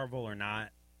reaction to Marvel or not,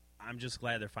 I'm just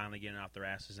glad they're finally getting off their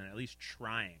asses and at least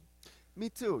trying. Me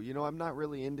too. You know, I'm not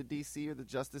really into DC or the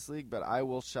Justice League, but I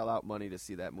will shell out money to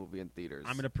see that movie in theaters.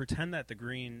 I'm going to pretend that the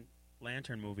Green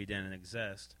Lantern movie didn't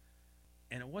exist.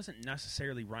 And it wasn't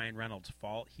necessarily Ryan Reynolds'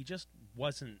 fault. He just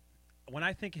wasn't. When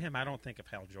I think of him, I don't think of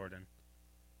Hal Jordan.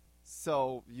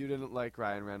 So, you didn't like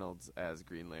Ryan Reynolds as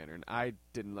Green Lantern. I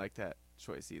didn't like that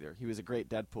choice either. He was a great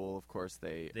Deadpool. Of course,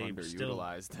 they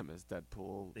underutilized him as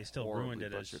Deadpool. They still ruined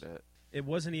it. It. It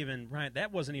wasn't even Ryan.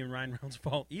 That wasn't even Ryan Reynolds'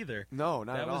 fault either. No,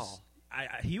 not at all.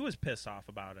 He was pissed off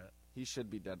about it. He should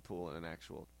be Deadpool in an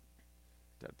actual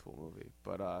Deadpool movie.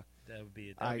 But that would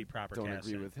be proper casting. I don't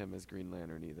casting. agree with him as Green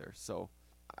Lantern either. So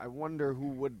I wonder who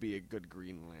would be a good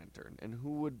Green Lantern and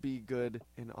who would be good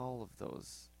in all of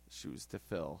those shoes to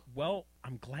fill. Well,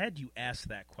 I'm glad you asked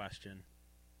that question.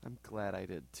 I'm glad I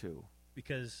did too.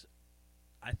 Because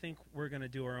I think we're going to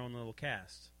do our own little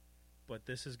cast. But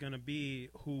this is going to be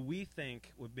who we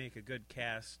think would make a good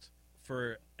cast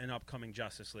for an upcoming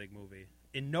Justice League movie.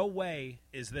 In no way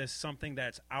is this something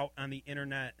that's out on the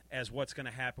internet as what's going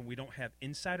to happen. We don't have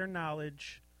insider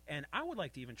knowledge. And I would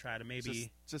like to even try to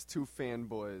maybe... Just two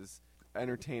fanboys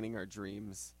entertaining our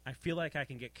dreams. I feel like I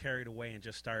can get carried away and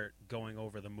just start going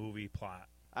over the movie plot.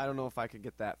 I don't know if I could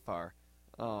get that far.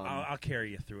 I'll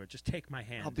carry you through it. Just take my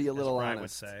hand. I'll be a little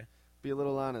honest. Would say. Be a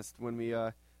little honest. When we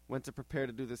went to prepare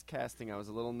to do this casting, I was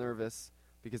a little nervous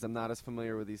because I'm not as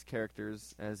familiar with these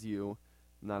characters as you.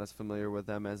 I'm not as familiar with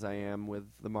them as I am with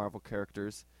the Marvel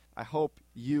characters. I hope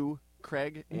you,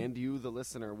 Craig, and you, the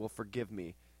listener, will forgive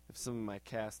me if some of my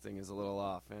casting is a little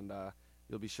off, and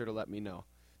you'll be sure to let me know.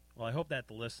 Well, I hope that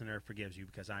the listener forgives you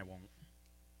because I won't.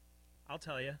 I'll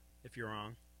tell you if you're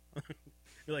wrong.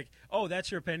 You're like, oh, that's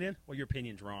your opinion? Well, your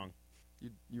opinion's wrong.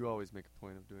 You always make a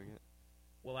point of doing it.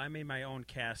 Well, I made my own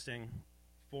casting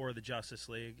for the Justice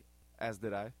League. As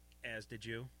did I. As did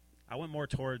you. I went more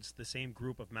towards the same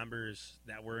group of members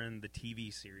that were in the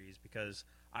TV series because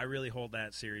I really hold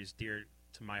that series dear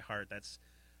to my heart. That's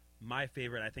my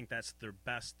favorite. I think that's the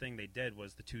best thing they did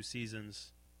was the 2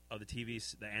 seasons of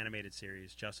the animated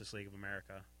series, Justice League of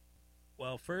America.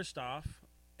 Well, first off,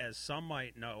 as some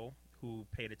might know who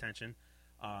paid attention,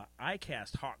 I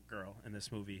cast Hawkgirl in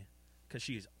this movie because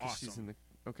she's awesome. She's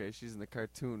in the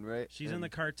cartoon, right? She's in the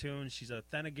cartoon. She's a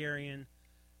Thanagarian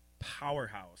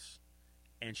powerhouse.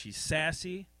 And she's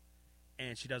sassy,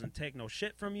 and she doesn't take no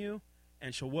shit from you,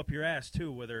 and she'll whoop your ass,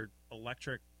 too, with her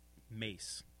electric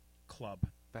mace club.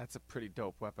 That's a pretty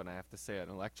dope weapon, I have to say. An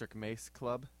electric mace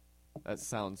club? That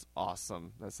sounds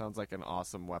awesome. That sounds like an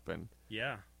awesome weapon.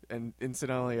 Yeah. And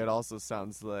incidentally, it also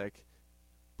sounds like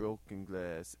broken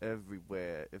glass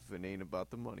everywhere. If it ain't about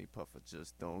the money, Puffer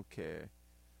just don't care.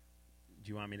 Do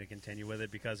you want me to continue with it?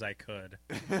 Because I could.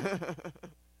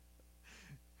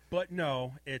 But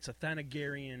no, it's a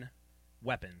Thanagarian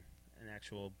weapon, an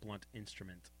actual blunt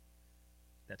instrument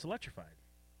that's electrified.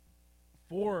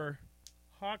 For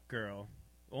Hawkgirl,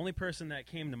 the only person that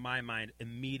came to my mind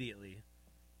immediately,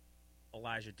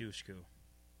 Elijah Dushku.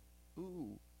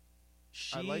 Ooh,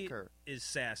 I like her. She is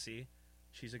sassy.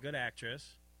 She's a good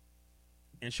actress,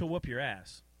 and she'll whoop your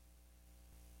ass.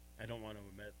 I don't want to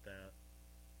admit that.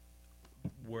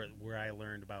 Where I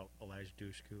learned about Elijah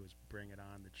Dushku is Bring It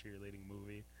On, the cheerleading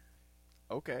movie.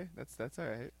 Okay, that's all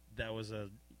right. That was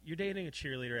you're dating a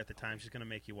cheerleader at the time. She's going to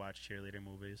make you watch cheerleader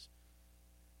movies.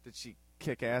 Did she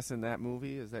kick ass in that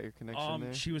movie? Is that your connection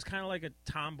there? She was kind of like a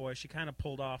tomboy. She kind of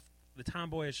pulled off the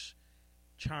tomboyish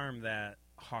charm that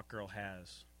Hawkgirl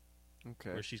has.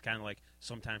 Okay. Where she's kind of like,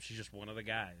 sometimes she's just one of the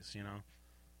guys, you know?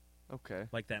 Okay.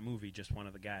 Like that movie, just one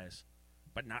of the guys.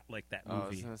 But not like that movie. I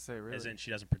was going to say, really? As in,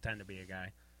 she doesn't pretend to be a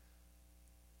guy.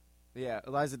 Yeah,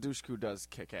 Eliza Dushku does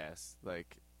kick ass.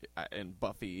 Like, in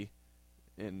Buffy,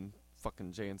 in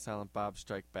fucking Jay and Silent Bob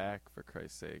Strike Back, for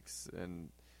Christ's sakes.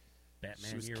 And Batman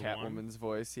she was Year Catwoman's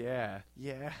voice. Yeah.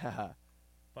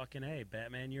 Fucking A,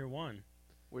 Batman Year One.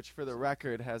 Which, for the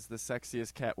record, has the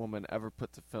sexiest Catwoman ever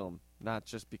put to film. Not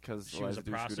just because she was Eliza a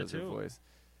Dushku prostitute. does her voice.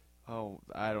 Oh,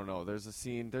 I don't know. There's a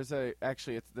scene. There's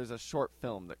a short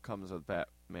film that comes with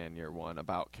Batman Year One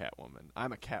about Catwoman.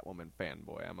 I'm a Catwoman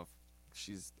fanboy.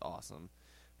 She's awesome.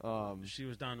 She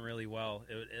was done really well.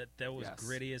 That was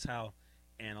gritty as hell,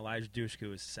 and Elijah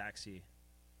Dushku is sexy.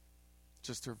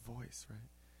 Just her voice, right?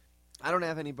 I don't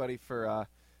have anybody for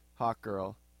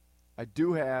Hawkgirl. I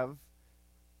do have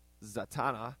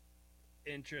Zatanna.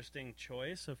 Interesting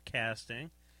choice of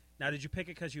casting. Now, did you pick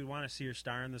it because you want to see her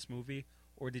star in this movie,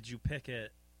 or did you pick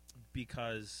it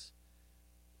because...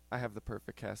 I have the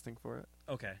perfect casting for it.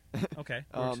 Okay.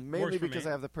 Mainly works for because me.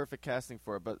 I have the perfect casting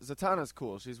for it. But Zatanna's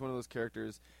cool. She's one of those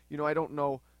characters. I don't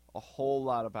know a whole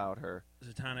lot about her,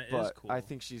 Zatanna but is cool. I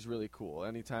think she's really cool.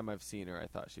 Anytime I've seen her, I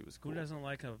thought she was cool. Who doesn't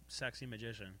like a sexy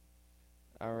magician?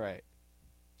 All right.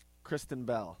 Kristen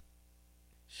Bell.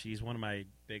 She's one of my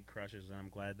big crushes, and I'm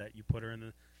glad that you put her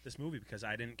in this movie because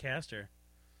I didn't cast her.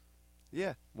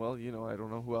 Yeah. Well, I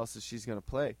don't know who else she's going to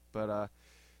play, but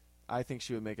I think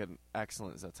she would make an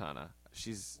excellent Zatanna.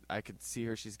 I could see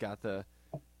her. She's got the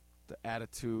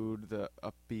attitude, the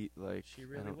upbeat, like She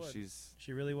really would. She's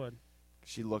She really would.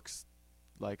 She looks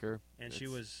like her. And she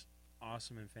was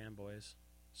awesome in Fanboys.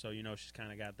 So, she's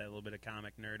kind of got that little bit of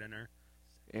comic nerd in her.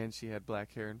 And she had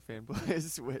black hair in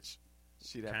Fanboys, which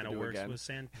she'd have Kind to of do works again.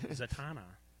 with Zatanna.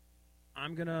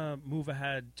 I'm going to move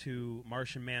ahead to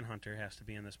Martian Manhunter has to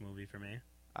be in this movie for me.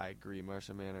 I agree.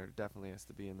 Martian Manhunter definitely has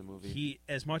to be in the movie. He,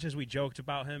 as much as we joked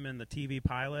about him in the TV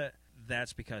pilot,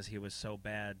 that's because he was so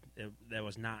bad. That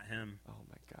was not him. Oh,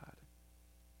 my God.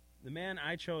 The man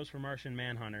I chose for Martian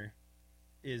Manhunter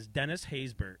is Dennis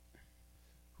Haysbert.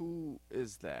 Who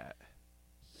is that?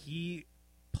 He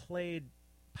played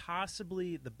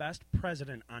possibly the best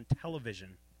president on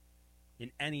television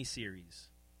in any series.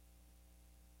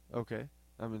 Okay.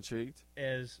 I'm intrigued.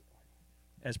 As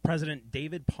President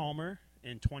David Palmer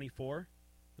in 24,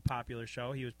 the popular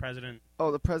show, he was president.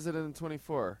 Oh, the president in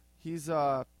 24. He's,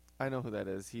 I know who that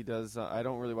is. He does, I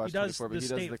don't really watch 24, but he does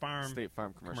the State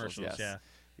Farm commercials. Yes. Yeah.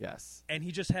 Yes. And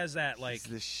he just has that, like... He's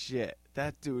the shit.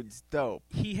 That dude's dope.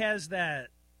 He has that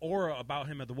aura about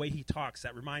him of the way he talks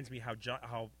that reminds me how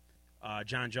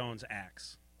John Jones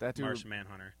acts. That dude. Martian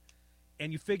Manhunter.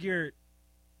 And you figure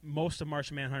most of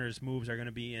Martian Manhunter's moves are going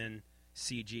to be in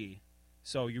CG,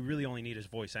 so you really only need his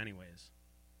voice anyways.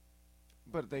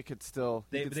 But they could still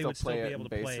They could would still play be it able and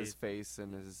to base play- his face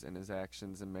and his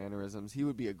actions and mannerisms. He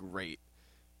would be a great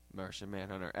Martian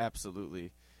Manhunter.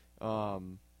 Absolutely.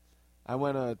 I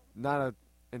went not a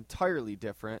entirely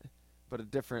different, but a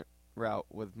different route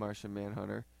with Martian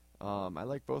Manhunter. I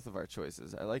like both of our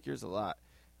choices. I like yours a lot.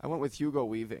 I went with Hugo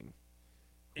Weaving,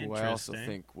 who I also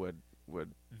Interesting. think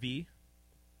would V,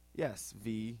 yes,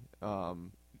 V,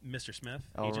 Mr. Smith,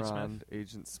 Agent Smith, Elrond,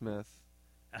 Agent Smith,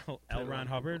 L. Ron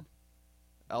Hubbard.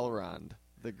 Elrond,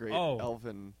 the great Oh.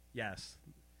 elven Yes,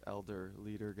 elder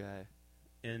leader guy.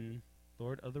 in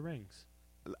Lord of the Rings.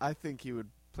 I think he would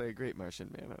play a great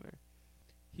Martian Manhunter.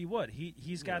 He would.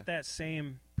 He's got that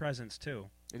same presence too.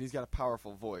 And he's got a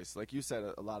powerful voice. Like you said,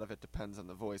 a lot of it depends on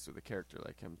the voice with a character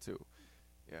like him, too.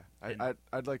 Yeah,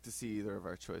 I'd like to see either of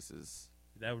our choices.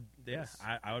 That would, yeah, Yes.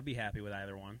 I would be happy with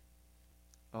either one.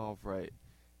 All right.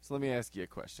 So let me ask you a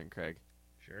question, Craig.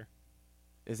 Sure.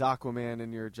 Is Aquaman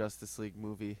in your Justice League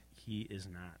movie? He is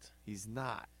not. He's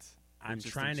not. I'm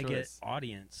Interesting trying to get choice.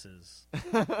 audiences.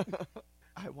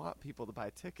 I want people to buy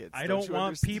tickets. I Don't don't you want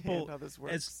understand people how this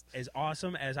works? as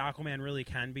awesome as Aquaman really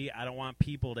can be. I don't want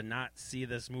people to not see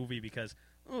this movie because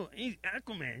he's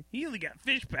Aquaman. He only got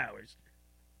fish powers.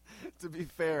 To be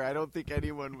fair, I don't think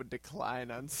anyone would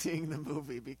decline on seeing the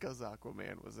movie because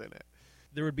Aquaman was in it.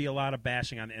 There would be a lot of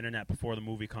bashing on the internet before the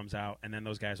movie comes out, and then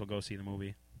those guys will go see the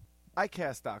movie. I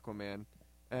cast Aquaman,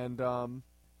 and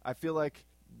I feel like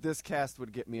this cast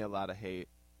would get me a lot of hate,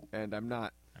 and I'm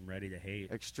not I'm ready to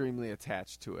hate. extremely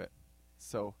attached to it.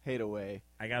 So, hate away.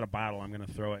 I got a bottle I'm going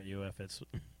to throw at you if it's...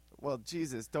 Well,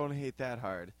 Jesus, don't hate that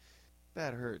hard.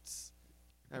 That hurts.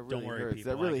 That really Don't worry, hurts.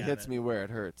 people, That really I got hits it. me where it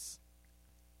hurts.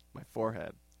 My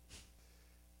forehead.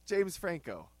 James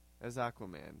Franco as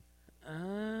Aquaman.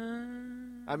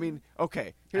 I mean,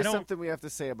 okay, here's don't- something we have to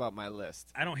say about my list.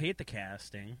 I don't hate the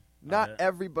casting. Not of it.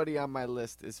 everybody on my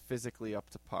list is physically up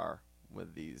to par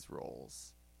with these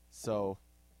roles. So,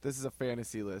 this is a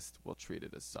fantasy list. We'll treat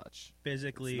it as such.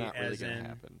 Physically, It's not really as gonna in...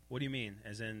 happen. What do you mean?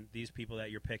 As in these people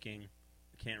that you're picking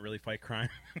can't really fight crime?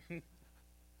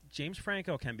 James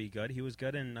Franco can be good. He was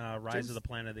good in Rise James- of the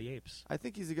Planet of the Apes. I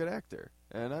think he's a good actor.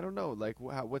 And I don't know, like,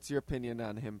 what's your opinion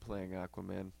on him playing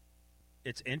Aquaman?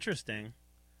 It's interesting.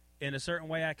 In a certain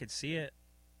way, I could see it.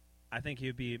 I think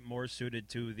he'd be more suited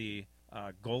to the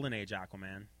Golden Age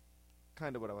Aquaman.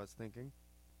 Kind of what I was thinking.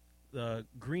 The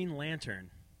Green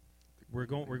Lantern. We're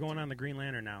going on the Green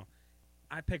Lantern now.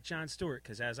 I picked Jon Stewart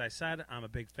because, as I said, I'm a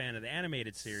big fan of the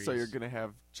animated series. So you're going to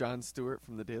have Jon Stewart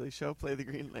from The Daily Show play the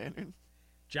Green Lantern?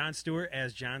 Jon Stewart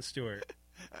as Jon Stewart.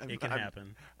 It can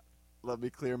happen. Let me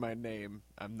clear my name.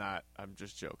 I'm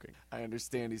just joking. I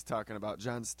understand he's talking about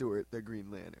John Stewart, the Green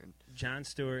Lantern. John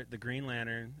Stewart, the Green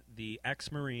Lantern, the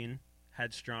ex-Marine,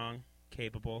 headstrong,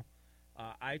 capable.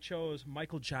 I chose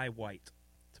Michael Jai White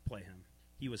to play him.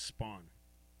 He was Spawn.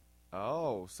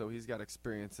 Oh, so he's got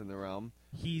experience in the realm.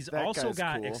 He's That also guy's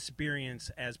got cool.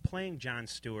 experience as playing John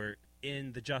Stewart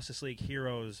in the Justice League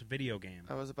Heroes video game.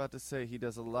 I was about to say he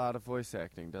does a lot of voice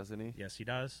acting, doesn't he? Yes, he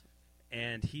does.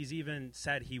 And he's even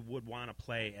said he would want to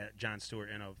play at John Stewart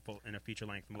in a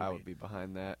feature-length movie. I would be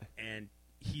behind that. And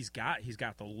he's got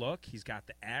the look, he's got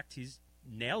the act, he's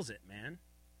nails it, man.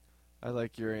 I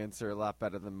like your answer a lot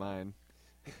better than mine.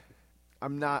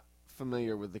 I'm not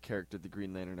familiar with the character the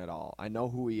Green Lantern at all. I know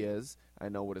who he is. I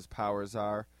know what his powers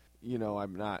are. You know,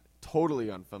 I'm not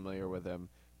totally unfamiliar with him.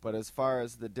 But as far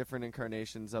as the different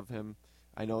incarnations of him,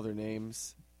 I know their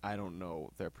names. I don't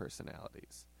know their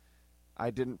personalities.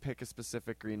 I didn't pick a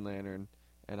specific Green Lantern,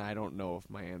 and I don't know if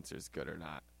my answer's good or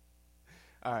not.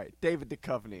 All right, David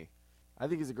Duchovny. I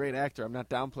think he's a great actor. I'm not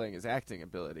downplaying his acting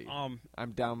ability.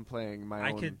 I'm downplaying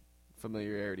my own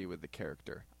familiarity with the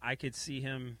character. I could see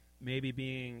him maybe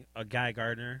being a Guy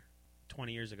Gardner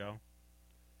 20 years ago.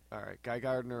 All right, Guy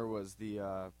Gardner was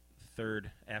the...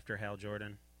 third after Hal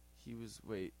Jordan. He was...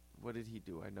 Wait, what did he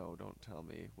do? I know, don't tell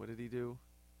me. What did he do?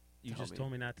 You just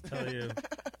told me not to tell you.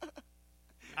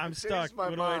 I'm It stuck. changed my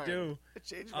What mind. do I do? It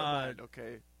changed my mind.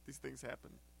 Okay, these things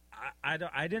happen.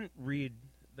 I didn't read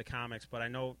the comics, but I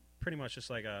know pretty much just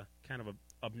like a kind of a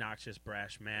obnoxious,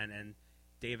 brash man, and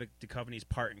David Duchovny's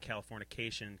part in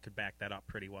Californication could back that up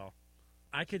pretty well.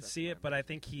 I could see it, but I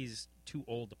think he's too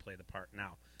old to play the part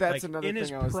now. That's like, another in thing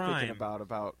his I was prime, thinking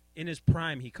about. In his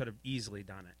prime, he could have easily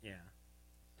done it, yeah.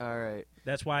 All right.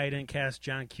 That's why I didn't cast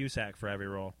John Cusack for every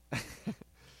role.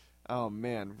 Oh,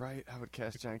 man, right? I would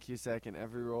cast John Cusack in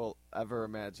every role ever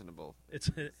imaginable. It's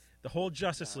the whole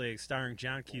Justice League starring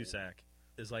John Cusack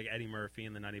is like Eddie Murphy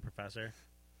in The Nutty Professor.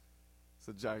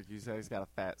 So John Cusack's got a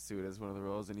fat suit as one of the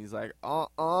roles, and he's like,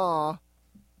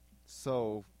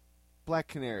 So, Black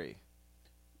Canary.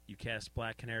 You cast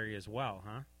Black Canary as well,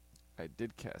 huh? I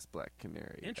did cast Black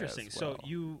Canary. Interesting. As well.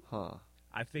 So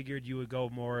I figured you would go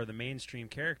more of the mainstream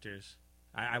characters.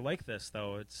 I like this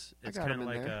though. It's kind of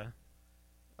like there.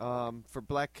 For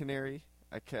Black Canary,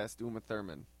 I cast Uma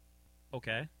Thurman.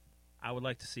 Okay. I would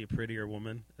like to see a prettier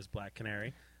woman as Black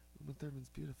Canary. Uma Thurman's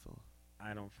beautiful.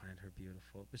 I don't find her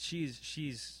beautiful, but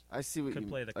she's. I see what could you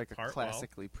play the like a part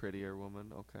classically prettier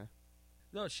woman. Okay.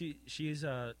 No, she's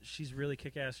really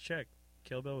kick-ass chick.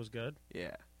 Kill Bill was good.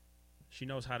 Yeah. She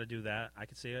knows how to do that. I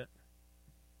could see it.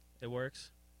 It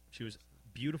works. She was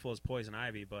beautiful as Poison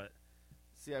Ivy, but...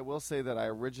 See, I will say that I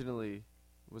originally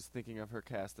was thinking of her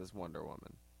cast as Wonder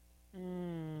Woman.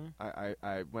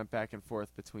 I went back and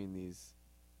forth between these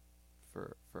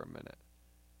for a minute.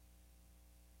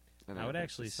 And I would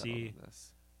actually see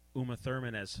Uma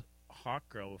Thurman as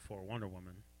Hawkgirl before Wonder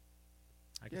Woman.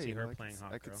 I could see her playing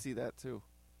Hawkgirl. I could see that too.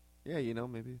 Yeah,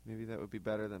 maybe that would be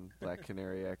better than Black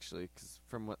Canary, actually, because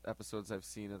from what episodes I've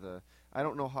seen of the... I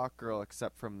don't know Hawkgirl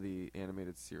except from the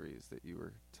animated series that you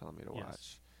were telling me to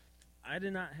watch. I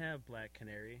did not have Black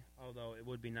Canary, although it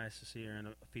would be nice to see her in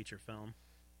a feature film.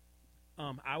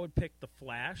 I would pick The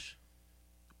Flash,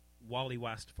 Wally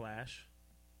West Flash.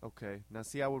 Okay. Now,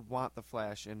 see, I would want The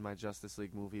Flash in my Justice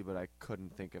League movie, but I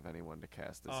couldn't think of anyone to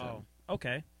cast as him.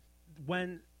 Okay.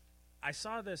 When I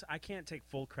saw this, I can't take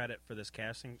full credit for this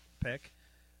casting pick,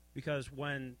 because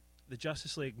when the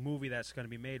Justice League movie that's going to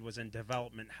be made was in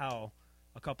development hell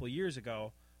a couple of years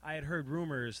ago, I had heard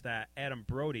rumors that Adam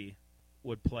Brody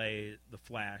would play the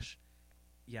Flash.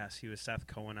 Yes, he was Seth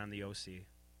Cohen on the OC.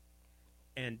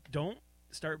 And don't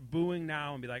start booing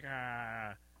now and be like,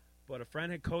 but a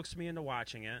friend had coaxed me into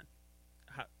watching it.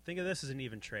 Think of this as an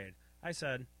even trade. I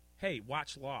said, hey,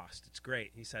 watch Lost. It's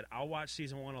great. He said, I'll watch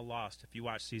season 1 of Lost if you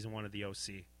watch season 1 of the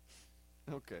OC.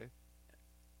 Okay.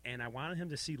 And I wanted him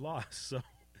to see Lost, so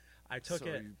I took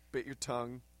it. You bit your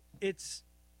tongue. It's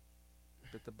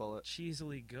bit the bullet.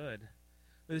 Cheesily good.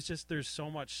 It's just there's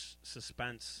so much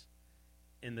suspense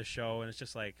in the show, and it's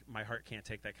just like my heart can't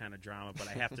take that kind of drama, but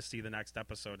I have to see the next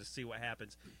episode to see what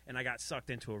happens. And I got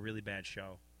sucked into a really bad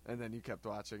show. And then you kept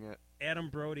watching it. Adam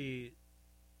Brody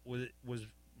was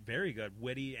very good,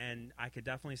 witty, and I could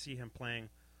definitely see him playing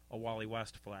a Wally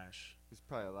West Flash. He's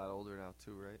probably a lot older now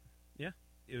too, right? Yeah,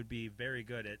 it would be very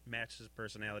good. It matches his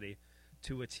personality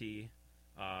to a T,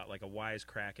 like a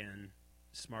wisecracking,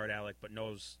 smart aleck, but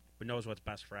knows what's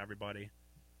best for everybody.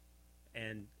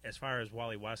 And as far as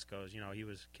Wally West goes, he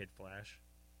was Kid Flash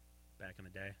back in the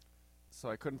day. So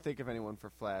I couldn't think of anyone for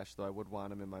Flash, though I would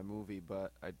want him in my movie,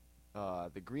 but I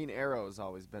The Green Arrow has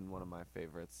always been one of my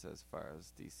favorites as far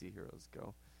as DC heroes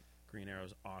go. Green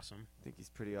Arrow's awesome. I think he's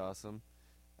pretty awesome.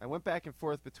 I went back and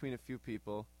forth between a few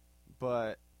people,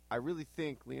 but I really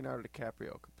think Leonardo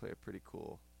DiCaprio could play a pretty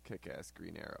cool, kick-ass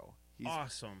Green Arrow.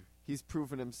 Awesome. He's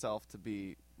proven himself to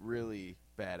be really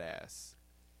badass.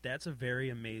 That's a very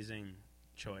amazing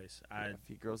choice. If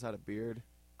he grows out a beard.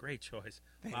 Great choice.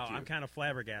 Thank Wow, you. I'm kind of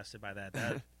flabbergasted by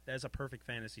that. That's a perfect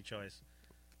fantasy choice.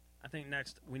 I think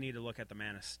next we need to look at the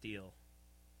Man of Steel.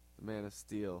 The Man of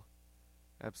Steel.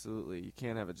 Absolutely. You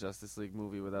can't have a Justice League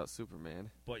movie without Superman.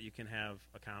 But you can have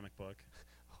a comic book.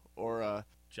 Or a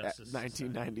Justice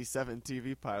 1997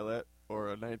 TV pilot.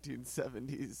 Or a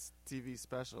 1970s TV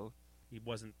special. He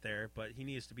wasn't there, but he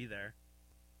needs to be there.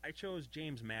 I chose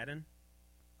James Madden.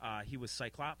 He was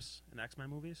Cyclops in X-Men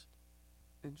movies.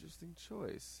 Interesting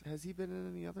choice. Has he been in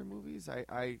any other movies?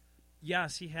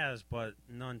 Yes, he has, but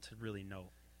none to really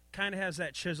note. Kind of has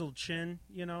that chiseled chin,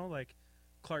 like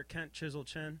Clark Kent chiseled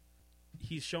chin.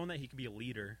 He's shown that he can be a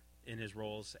leader in his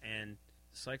roles, and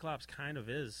Cyclops kind of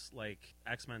is like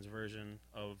X-Men's version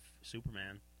of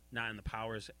Superman. Not in the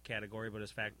powers category, but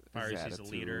as far as he's a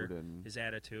leader, his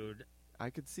attitude. I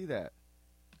could see that.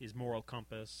 His moral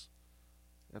compass.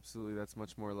 Absolutely, that's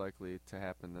much more likely to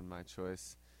happen than my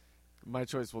choice. My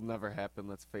choice will never happen,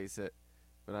 let's face it.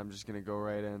 But I'm just going to go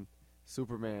right in.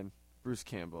 Superman, Bruce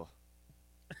Campbell.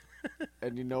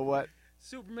 And you know what?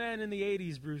 Superman in the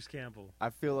 80s, Bruce Campbell.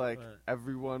 I feel like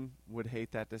everyone would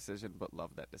hate that decision but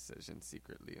love that decision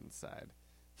secretly inside.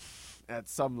 At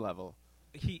some level.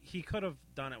 He could have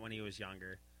done it when he was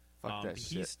younger. Fuck that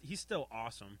shit. He's still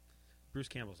awesome. Bruce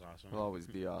Campbell's awesome. He'll always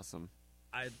be awesome.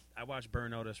 I watch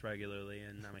Burn Notice regularly,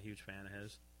 and I'm a huge fan of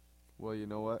his. Well, you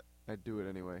know what? I'd do it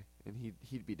anyway. And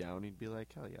he'd be down. He'd be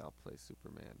like, hell yeah, I'll play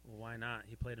Superman. Well, why not?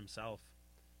 He played himself.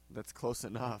 That's close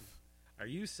enough. Are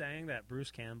you saying that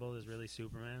Bruce Campbell is really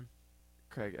Superman?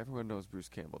 Craig, everyone knows Bruce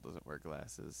Campbell doesn't wear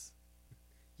glasses.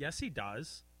 Yes, he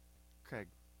does. Craig.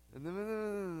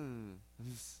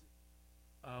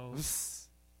 Oh,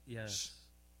 yes.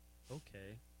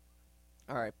 Okay.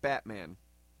 All right, Batman.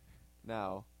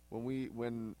 Now, when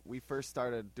we first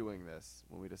started doing this,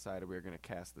 when we decided we were going to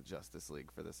cast the Justice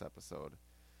League for this episode,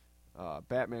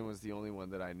 Batman was the only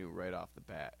one that I knew right off the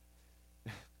bat.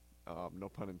 No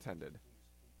pun intended.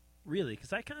 Really?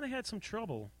 Because I kind of had some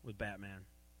trouble with Batman,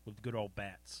 with good old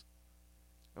bats.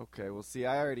 Okay, well, see,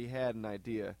 I already had an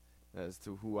idea as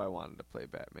to who I wanted to play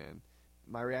Batman.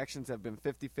 My reactions have been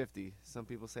 50-50. Some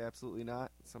people say absolutely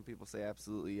not. Some people say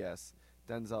absolutely yes.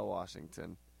 Denzel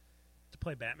Washington. To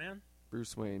play Batman?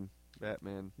 Bruce Wayne,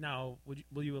 Batman. Now,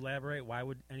 will you elaborate? Why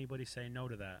would anybody say no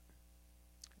to that?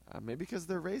 Maybe because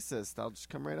they're racist. I'll just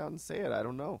come right out and say it. I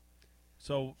don't know.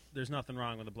 So there's nothing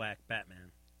wrong with a black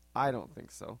Batman? I don't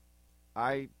think so.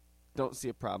 I don't see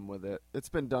a problem with it. It's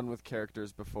been done with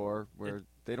characters before where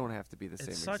they don't have to be the same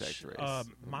exact race. It's such a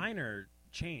minor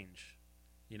change.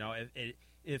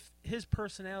 If his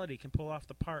personality can pull off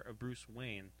the part of Bruce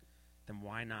Wayne, then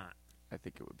why not? I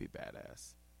think it would be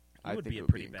badass. It would be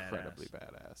incredibly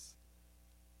badass.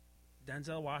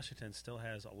 Denzel Washington still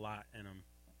has a lot in him.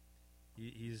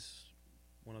 He's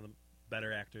one of the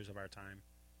better actors of our time.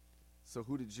 So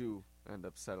who did you end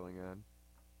up settling on?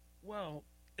 Well,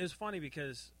 it was funny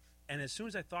because, and as soon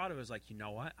as I thought of it, I was like, you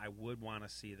know what? I would want to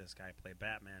see this guy play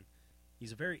Batman.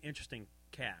 He's a very interesting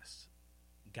cast.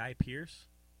 Guy Pearce.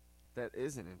 That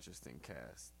is an interesting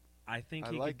cast. I think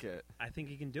I like it. I think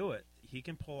he can do it. He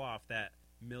can pull off that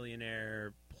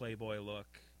millionaire playboy look,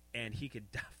 and he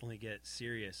could definitely get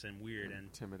serious and weird and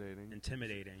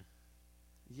intimidating.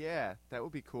 Yeah, that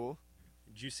would be cool.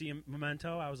 Did you see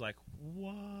Memento? I was like,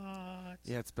 what?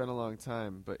 Yeah, it's been a long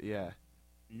time, but yeah.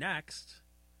 Next,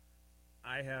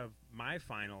 I have my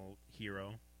final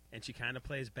hero, and she kind of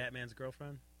plays Batman's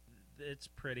girlfriend. It's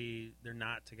pretty. They're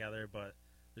not together, but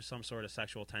there's some sort of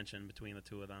sexual tension between the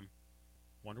two of them.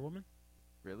 Wonder Woman?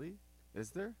 Really?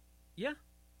 Is there? Yeah.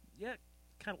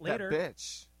 Kind of later. That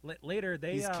bitch. Later,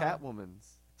 they. He's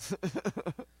Catwoman's.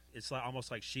 It's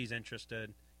like she's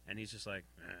interested, and he's just like.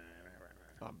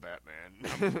 I'm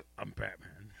Batman. I'm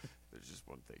Batman. There's just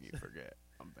one thing you forget.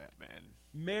 I'm Batman.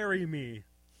 Marry me.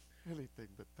 Anything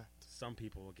but that. Some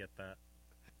people will get that.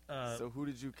 So who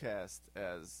did you cast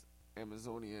as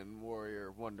Amazonian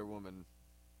warrior Wonder Woman?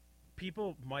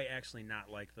 People might actually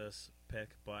not like this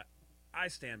pick, but I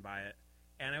stand by it,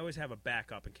 and I always have a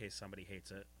backup in case somebody hates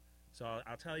it. So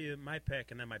I'll tell you my pick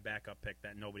and then my backup pick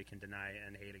that nobody can deny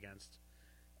and hate against.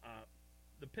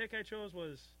 The pick I chose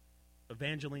was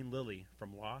Evangeline Lilly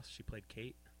from Lost. She played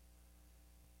Kate.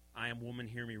 I Am Woman,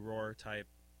 Hear Me Roar type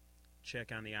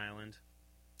chick on the island.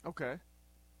 Okay.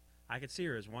 I could see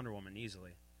her as Wonder Woman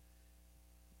easily.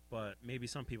 But maybe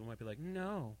some people might be like,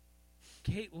 no,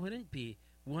 Kate wouldn't be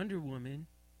Wonder Woman.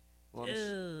 Well,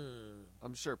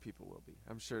 I'm sure people will be.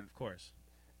 I'm sure Of course.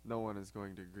 no one is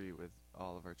going to agree with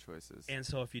all of our choices. And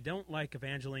so if you don't like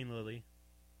Evangeline Lilly,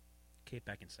 Kate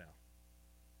Beckinsale.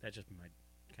 That's just my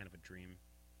kind of a dream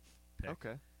pick.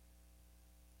 Okay.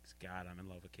 'Cause God, I'm in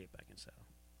love with Kate Beckinsale.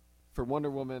 For Wonder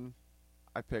Woman,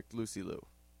 I picked Lucy Liu.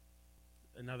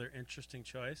 Another interesting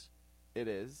choice. It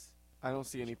is. I don't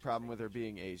see any problem with her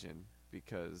being Asian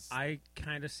because I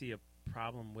kind of see a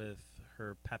problem with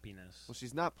her peppiness. well,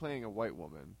 she's not playing a white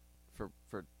woman.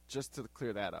 For just to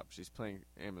clear that up, she's playing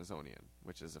Amazonian,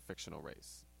 which is a fictional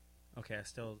race. Okay, I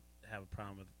still have a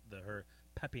problem with her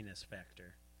peppiness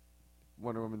factor.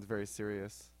 Wonder Woman's very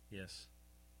serious. Yes.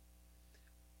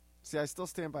 See, I still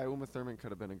stand by Uma Thurman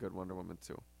could have been a good Wonder Woman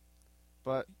too,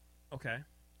 but Okay.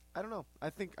 I don't know. I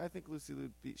think Lucy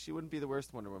Liu she wouldn't be the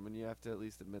worst Wonder Woman. You have to at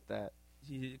least admit that.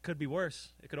 It could be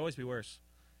worse. It could always be worse.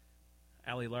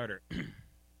 Allie Larder.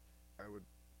 I would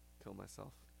kill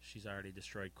myself. She's already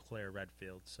destroyed Claire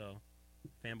Redfield, so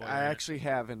fanboy. I actually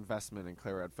have investment in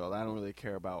Claire Redfield. I don't really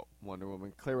care about Wonder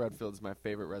Woman. Claire Redfield's my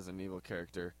favorite Resident Evil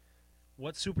character.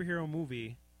 What superhero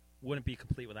movie wouldn't be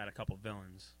complete without a couple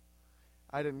villains?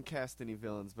 I didn't cast any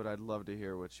villains, but I'd love to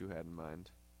hear what you had in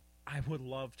mind. I would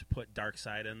love to put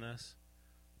Darkseid in this,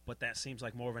 but that seems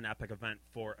like more of an epic event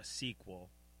for a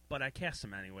sequel. But I cast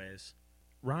him anyways.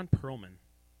 Ron Perlman.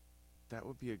 That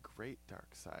would be a great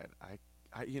Darkseid.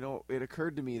 It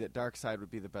occurred to me that Darkseid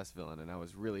would be the best villain, and I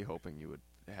was really hoping you would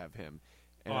have him.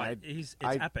 And It's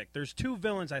epic. There's two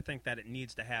villains I think that it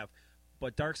needs to have,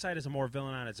 but Darkseid is a more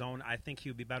villain on its own. I think he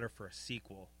would be better for a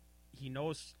sequel. He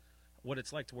knows what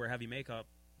it's like to wear heavy makeup.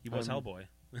 He was Hellboy.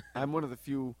 I'm one of the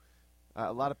few.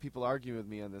 A lot of people argue with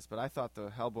me on this, but I thought the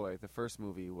Hellboy, the first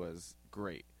movie, was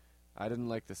great. I didn't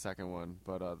like the second one,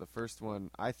 but the first one,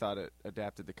 I thought it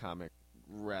adapted the comic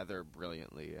rather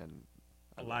brilliantly. And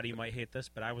A lot of you might hate this,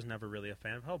 but I was never really a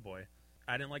fan of Hellboy.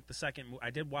 I didn't like the second movie. I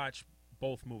did watch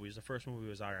both movies. The first movie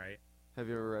was all right. Have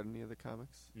you ever read any of the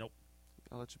comics? Nope.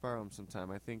 I'll let you borrow them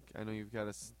sometime. I know you've got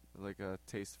a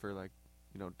taste for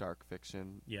dark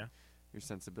fiction. Yeah. Your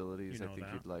sensibilities. You know I think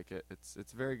that. you'd like it.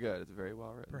 It's very good. It's very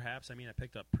well written. Perhaps. I mean, I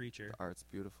picked up Preacher. The art's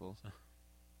beautiful. So.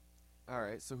 All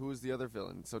right. So who is the other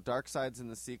villain? So Darkseid's in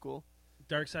the sequel.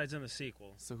 Darkseid's in the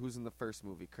sequel. So who's in the first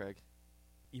movie, Craig?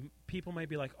 People might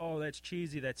be like, oh, that's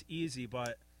cheesy, that's easy,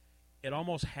 but it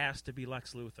almost has to be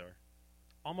Lex Luthor.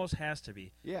 Almost has to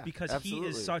be. Yeah, because absolutely.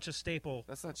 he is such a staple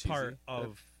That's not cheesy. part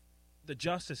of the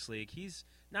Justice League.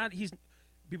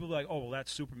 People are like, oh, well,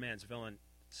 that's Superman's villain.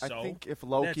 So I think if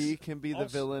Loki can be the also-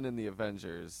 villain in the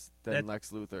Avengers, then That-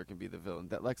 Lex Luthor can be the villain.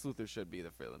 That Lex Luthor should be the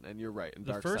villain, and you're right. And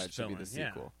The Darkseid first should be the villain,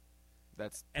 yeah. sequel.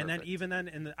 That's And then perfect. even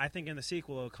then, I think in the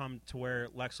sequel it'll come to where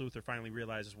Lex Luthor finally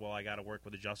realizes, well, I got to work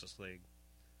with the Justice League,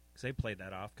 because they played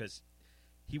that off. Because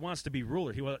he wants to be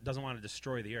ruler. He doesn't want to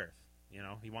destroy the earth.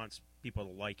 He wants people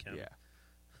to like him,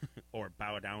 or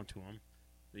bow down to him.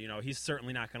 He's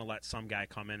certainly not going to let some guy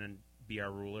come in and be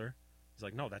our ruler. He's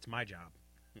like, no, that's my job.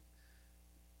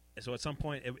 So at some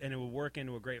point, it will work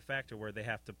into a great factor where they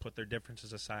have to put their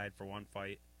differences aside for one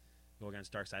fight, go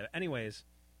against Darkseid. Anyways,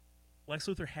 Lex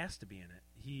Luthor has to be in it.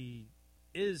 He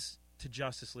is to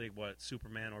Justice League what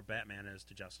Superman or Batman is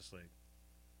to Justice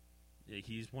League.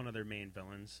 He's one of their main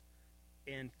villains.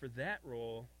 And for that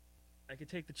role, I could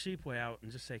take the cheap way out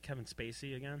and just say Kevin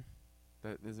Spacey again.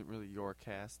 That isn't really your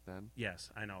cast, then. Yes,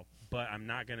 I know, but I'm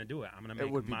not going to do it. I'm going to It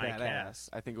make would be my badass. cast.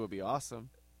 I think it would be awesome.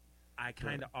 I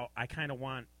kind of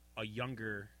want a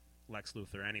younger Lex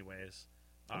Luthor, anyways,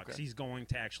 because Okay. he's going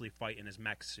to actually fight in his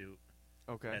mech suit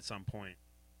Okay. at some point.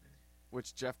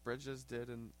 Which Jeff Bridges did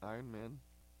in Iron Man,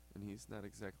 and he's not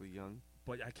exactly young.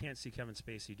 But I can't see Kevin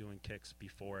Spacey doing kicks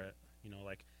before it.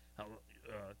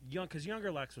 Young, because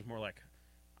younger Lex was more like,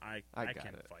 I got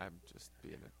can it. fight. I'm just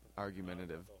being an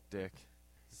argumentative dick.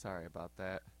 Sorry about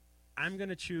that. I'm going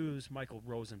to choose Michael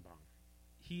Rosenbaum.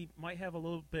 He might have a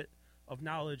little bit of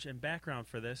knowledge and background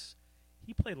for this.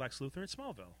 He played Lex Luthor in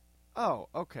Smallville. Oh,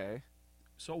 okay.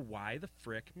 So why the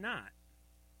frick not?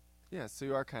 Yeah, so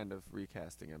you are kind of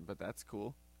recasting him, but that's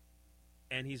cool.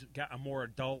 And he's got a more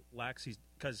adult Lex.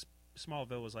 Because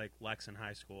Smallville was like Lex in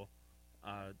high school.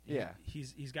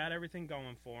 He's got everything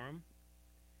going for him.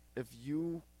 If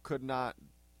you could not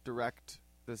direct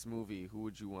this movie, who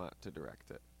would you want to direct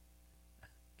it?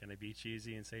 Can I be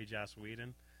cheesy and say Joss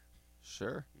Whedon?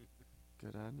 Sure.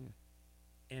 Good on you.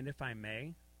 And if I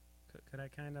may, could I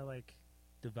kind of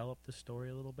develop the story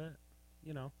a little bit?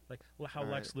 How All right.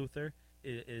 Lex Luthor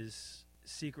is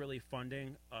secretly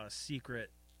funding a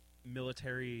secret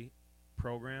military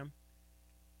program,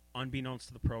 unbeknownst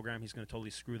to the program, he's going to totally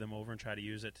screw them over and try to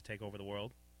use it to take over the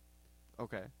world.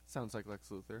 Okay. Sounds like Lex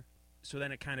Luthor. So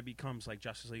then it kind of becomes like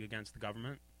Justice League against the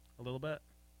government a little bit.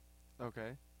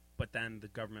 Okay. But then the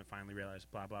government finally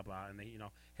realized blah, blah, blah, and they,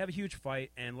 have a huge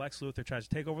fight, and Lex Luthor tries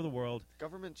to take over the world.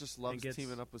 Government just loves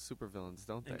teaming up with supervillains,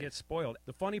 don't they? And gets spoiled.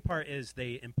 The funny part is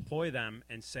they employ them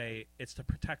and say, it's to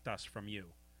protect us from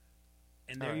you.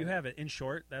 And there you have it. In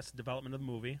short, that's the development of the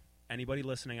movie. Anybody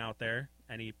listening out there,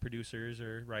 any producers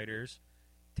or writers,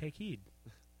 take heed.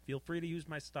 Feel free to use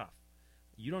my stuff.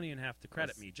 You don't even have to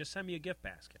credit me. Just send me a gift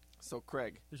basket. So,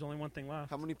 Craig. There's only one thing left.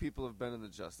 How many people have been in the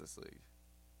Justice League?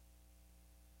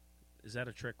 Is that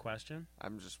a trick question?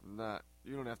 I'm just not...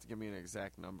 You don't have to give me an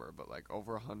exact number, but like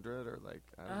over 100 or like...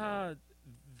 I don't know.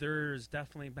 There's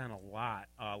definitely been a lot.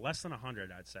 Less than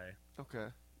 100, I'd say. Okay.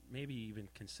 Maybe even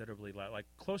considerably less. Like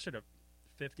closer to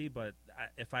 50, but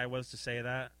if I was to say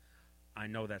that, I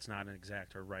know that's not an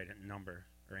exact or right number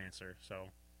or answer. So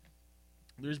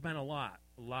there's been a lot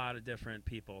of different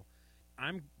people.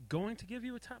 I'm going to give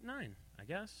you a top 9, I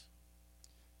guess.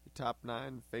 Your top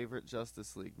 9 favorite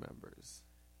Justice League members.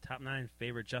 Top 9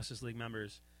 favorite Justice League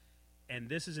members. And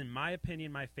this is, in my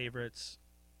opinion, my favorites.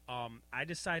 I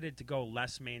decided to go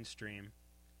less mainstream,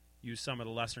 use some of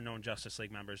the lesser-known Justice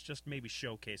League members, just maybe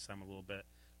showcase them a little bit,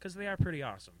 because they are pretty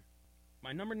awesome.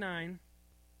 My number 9,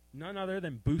 none other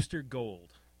than Booster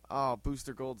Gold. Oh,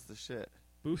 Booster Gold's the shit.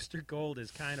 Booster Gold is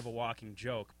kind of a walking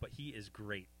joke, but he is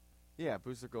great. Yeah,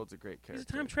 Booster Gold's a great character. He's a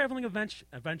time-traveling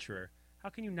adventurer. How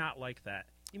can you not like that?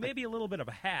 He may be a little bit of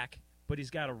a hack, but he's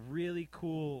got a really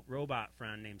cool robot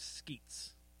friend named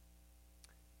Skeets.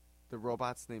 The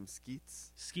robot's named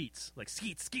Skeets? Skeets. Like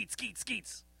Skeets, Skeets, Skeets,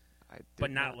 Skeets. I did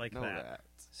but not like know that.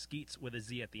 Skeets with a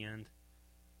Z at the end.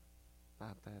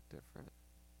 Not that different.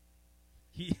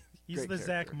 He's Great the character.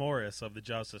 Zach Morris of the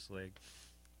Justice League.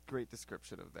 Great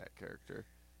description of that character.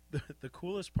 The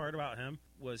coolest part about him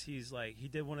was he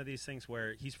did one of these things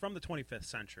where he's from the 25th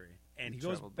century, and he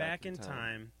goes back in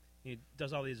time. He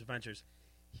does all these adventures.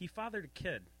 He fathered a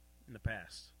kid in the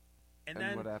past, and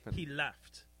then what happened? he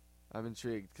left. I'm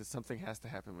intrigued because something has to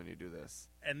happen when you do this.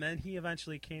 And then he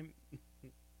eventually came.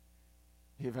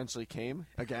 He eventually came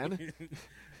again?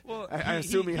 Well, I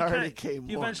assume he already came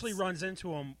He eventually once. runs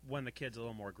into him when the kid's a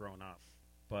little more grown up.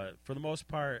 But for the most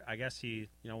part, I guess he,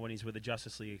 when he's with the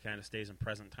Justice League, he kind of stays in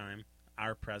present time.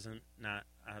 Our present, not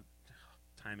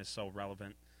time is so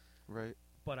relevant. Right.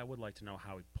 But I would like to know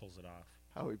how he pulls it off.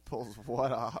 How he pulls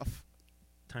what off?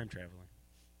 Time traveling.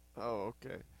 Oh,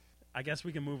 okay. I guess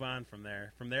we can move on from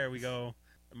there. From there we go.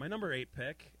 My number 8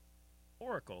 pick,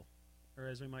 Oracle, or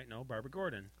as we might know, Barbara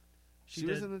Gordon. She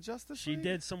was in the Justice League? She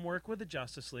did some work with the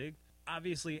Justice League.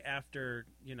 Obviously, after,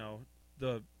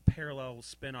 the parallel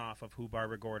spin-off of who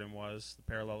Barbara Gordon was, the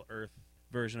parallel Earth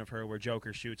version of her where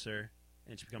Joker shoots her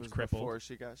and she becomes crippled. Before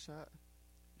she got shot?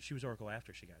 She was Oracle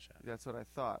after she got shot. That's what I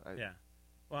thought. Yeah.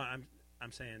 Well,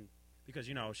 I'm saying because,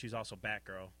 she's also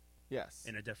Batgirl. Yes.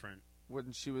 In a different...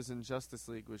 When she was in Justice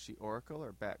League, was she Oracle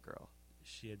or Batgirl?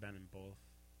 She had been in both,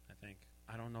 I think.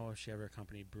 I don't know if she ever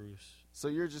accompanied Bruce. So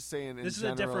you're just saying in this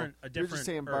general... is a different You're just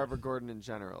saying Earth. Barbara Gordon in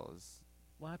general is...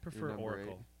 Well, I prefer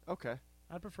Oracle. 8. Okay.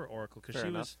 I prefer Oracle because Fair she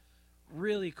enough. was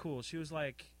really cool. She was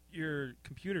like your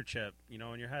computer chip, in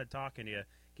your head talking to you,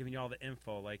 giving you all the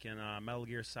info, like in Metal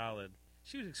Gear Solid.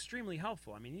 She was extremely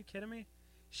helpful. I mean, you kidding me?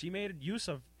 She made use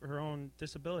of her own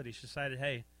disability. She decided,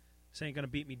 hey, this ain't going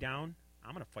to beat me down.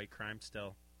 I'm going to fight crime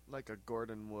still. Like a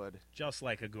Gordon would. Just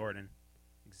like a Gordon.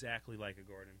 Exactly like a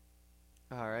Gordon.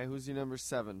 All right, who's your number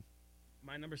 7?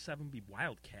 My number 7 would be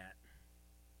Wildcat.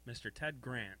 Mr. Ted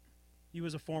Grant. He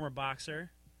was a former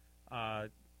boxer.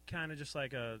 Kind of just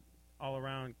like a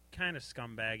all-around kind of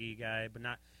scumbaggy guy, but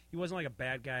not. He wasn't like a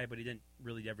bad guy, but he didn't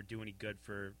really ever do any good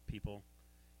for people.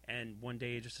 And one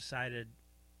day he just decided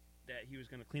that he was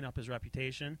going to clean up his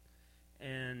reputation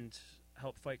and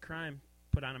help fight crime.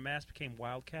 Put on a mask, became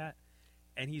Wildcat,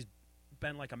 and he's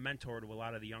been like a mentor to a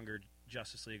lot of the younger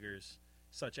Justice Leaguers,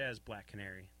 such as Black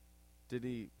Canary. Did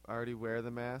he already wear the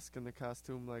mask and the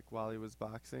costume like while he was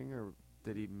boxing, or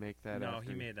did he make that after? No,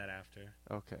 he made that after.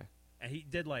 Okay. And he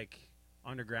did like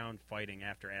underground fighting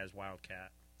after as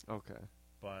Wildcat. Okay.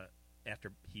 But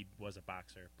after he was a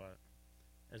boxer. But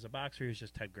as a boxer, he was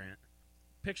just Ted Grant.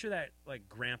 Picture that like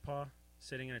grandpa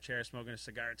sitting in a chair smoking a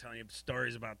cigar telling you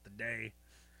stories about the day.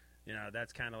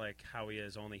 That's kind of like how he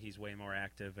is, only he's way more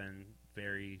active and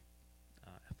very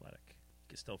athletic. He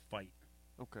can still fight.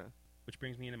 Okay. Which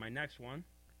brings me into my next one,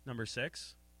 number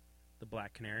 6, the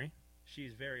Black Canary.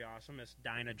 She's very awesome. It's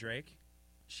Dinah Drake.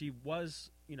 She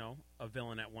was, a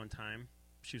villain at one time.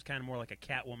 She was kind of more like a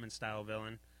Catwoman-style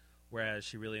villain, whereas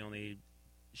she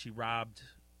robbed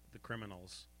the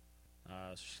criminals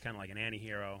She's kind of like an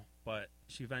anti-hero, but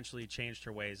she eventually changed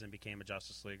her ways and became a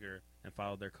Justice Leaguer and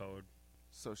followed their code.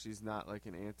 So she's not like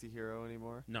an anti-hero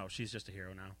anymore? No, she's just a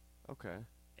hero now. Okay.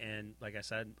 And like I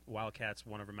said, Wildcat's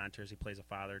one of her mentors. He plays a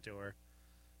father to her,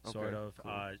 Okay, sort of.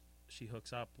 cool. She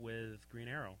hooks up with Green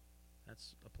Arrow.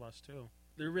 That's a plus, too.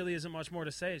 There really isn't much more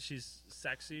to say. She's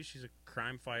sexy. She's a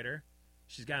crime fighter.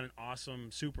 She's got an awesome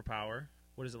superpower.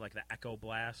 What is it, like the Echo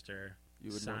Blast or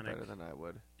You would Sonic? know better than I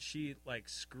would. She, like,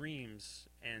 screams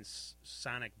and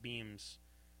sonic beams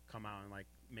come out and, like,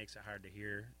 makes it hard to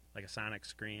hear, like a sonic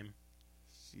scream.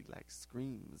 She like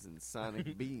screams and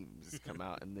sonic beams come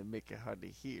out and they make it hard to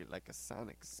hear like a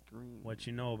sonic scream. What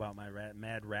you know about my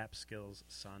mad rap skills,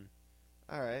 son?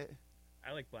 All right.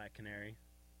 I like Black Canary.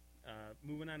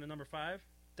 Moving on to number 5,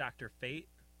 Dr. Fate,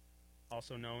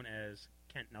 also known as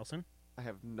Kent Nelson. I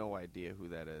have no idea who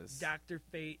that is. Dr.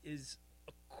 Fate is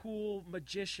a cool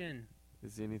magician.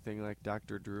 Is he anything like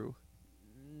Dr. Drew?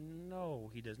 No,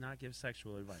 he does not give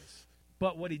sexual advice.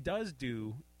 But what he does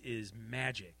do is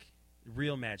magic.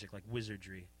 Real magic, like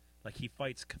wizardry. Like he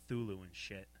fights Cthulhu and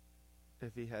shit.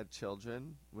 If he had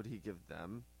children, would he give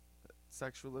them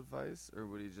sexual advice, or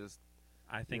would he just?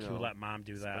 I think You he would know, let Mom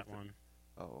do that expect it. one.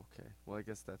 Oh, okay. Well, I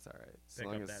guess that's all right. Pick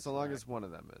up that So long slack. as one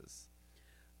of them is.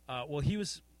 Well, he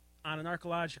was on an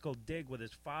archaeological dig with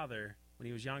his father when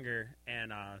he was younger,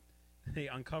 and they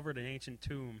uncovered an ancient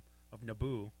tomb of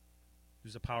Naboo,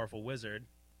 who's a powerful wizard,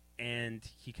 and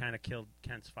he kind of killed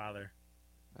Kent's father.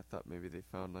 I thought maybe they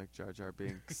found like Jar Jar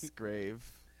Binks'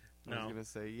 grave. I No. was gonna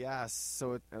say yes.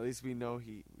 So at least we know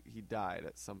he died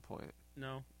at some point.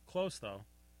 No, close though.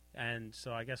 And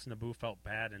so I guess Naboo felt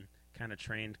bad and kind of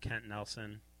trained Kent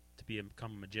Nelson to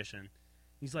become a magician.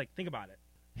 He's like, think about it.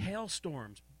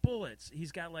 Hailstorms, bullets.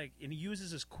 He's got like, and he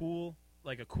uses his cool,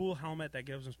 like a cool helmet that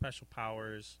gives him special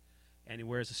powers, and he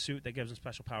wears a suit that gives him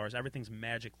special powers. Everything's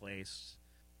magic laced.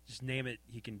 Just name it,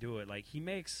 he can do it. Like he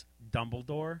makes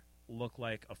Dumbledore look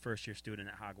like a first-year student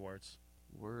at Hogwarts.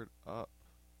 Word up.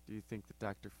 Do you think that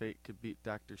Dr. Fate could beat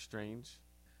Dr. Strange?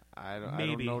 I don't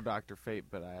Maybe. know Dr. Fate,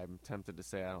 but I'm tempted to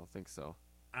say I don't think so.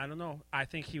 I don't know. I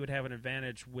think he would have an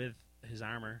advantage with his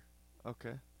armor.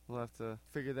 Okay. We'll have to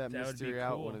figure that That would be mystery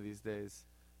out cool. one of these days.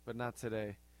 But not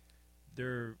today.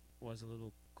 There was a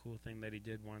little cool thing that he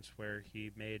did once where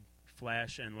he made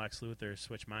Flash and Lex Luthor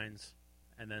switch minds,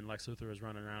 and then Lex Luthor was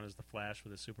running around as the Flash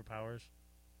with his superpowers.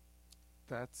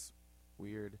 That's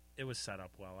weird. It was set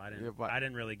up well. Yeah, but- I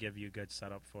didn't really give you good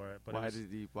setup for it, but why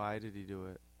did he do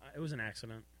it? it was an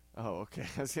accident. Oh, okay.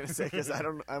 I was gonna say because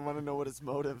I want to know what his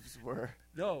motives were.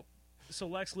 No, so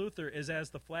Lex Luthor is as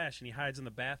the Flash, and he hides in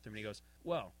the bathroom, and he goes,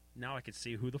 "Well, now I can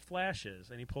see who the Flash is,"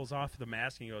 and he pulls off the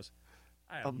mask, and he goes,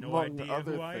 "I have no Among idea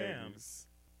other who I am. things.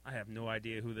 I have no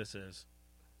idea who this is."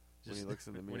 When he looks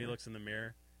in the mirror. When he looks in the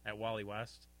mirror at Wally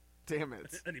West, Damn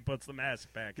it. and he puts the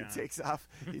mask back He on. takes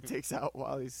out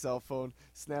Wally's cell phone,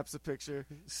 snaps a picture,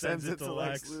 Sends sends it it to to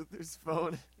Lex Lex. Luthor's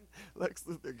phone. Lex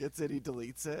Luthor gets it, he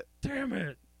deletes it. Damn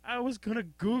it! I was gonna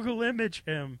Google image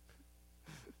him.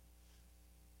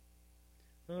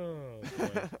 Oh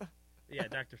boy. Yeah,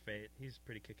 Dr. Fate. He's a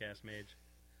pretty kick-ass mage.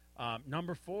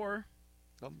 Number 4.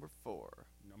 Number 4.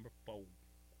 Number 4.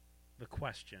 The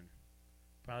Question.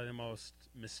 Probably the most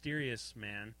mysterious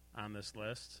man on this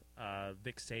list.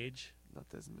 Vic Sage. Not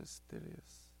as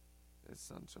mysterious as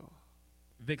Sancho.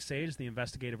 Vic Sage, the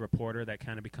investigative reporter that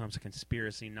kind of becomes a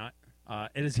conspiracy nut.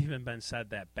 It has even been said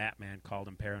that Batman called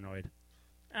him paranoid.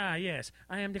 Ah, yes,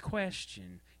 I am the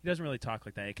Question. He doesn't really talk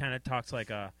like that. He kind of talks like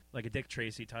a Dick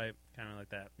Tracy type, kind of like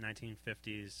that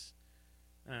 1950s.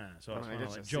 So it's I kinda get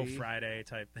like you. Joe See? Friday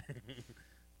type thing.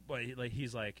 But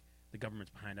he's like the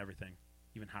government's behind everything,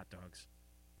 even hot dogs.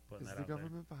 Putting Is that the out there.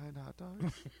 government behind hot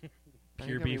dogs? Pure Now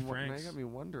you got beef me, now franks. you got me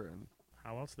wondering.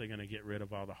 How else are they going to get rid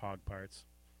of all the hog parts?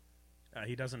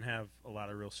 He doesn't have a lot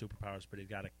of real superpowers, but he's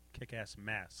got a kick-ass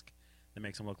mask that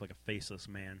makes him look like a faceless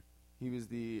man. He was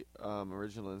the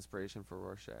original inspiration for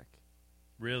Rorschach.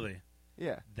 Really?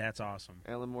 Yeah. That's awesome.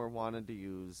 Alan Moore wanted to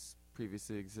use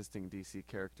previously existing DC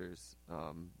characters,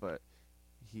 but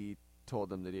he told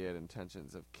them that he had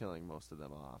intentions of killing most of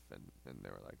them off, and they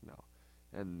were like, no.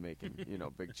 And making,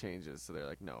 big changes. So they're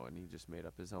like, no. And he just made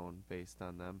up his own based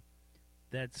on them.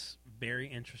 That's very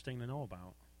interesting to know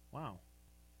about. Wow.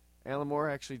 Alan Moore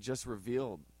actually just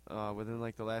revealed within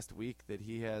like the last week that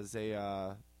he has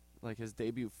a his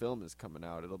debut film is coming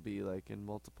out. It'll be like in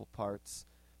multiple parts.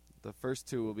 The first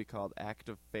 2 will be called Act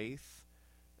of Faith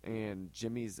and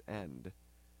Jimmy's End.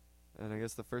 And I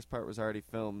guess the first part was already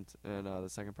filmed, and the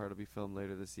second part will be filmed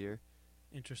later this year.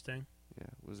 Interesting. Yeah,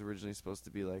 it was originally supposed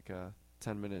to be like a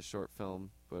 10-minute short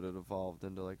film, but it evolved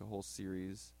into like a whole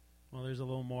series. Well, there's a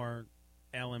little more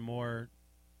Alan Moore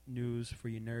news for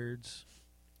you nerds.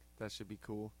 That should be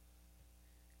cool.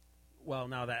 Well,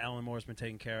 now that Alan Moore's been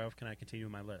taken care of, can I continue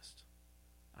my list?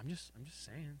 I'm just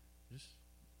saying.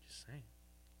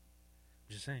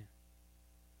 Just saying.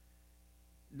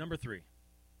 Number 3.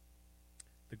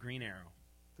 The Green Arrow.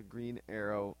 The Green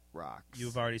Arrow rocks.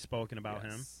 You've already spoken about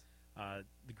him. Yes.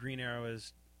 The Green Arrow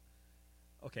is...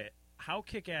 Okay, how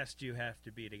kick-ass do you have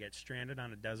to be to get stranded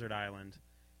on a desert island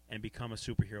and become a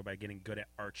superhero by getting good at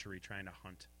archery trying to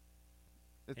hunt?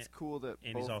 It's cool that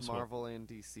and he's both also Marvel and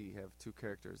DC have two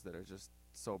characters that are just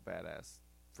so badass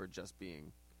for just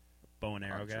being bow and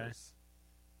arrow archers.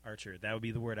 guy? Archer. That would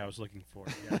be the word I was looking for,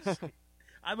 yes.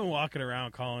 I've been walking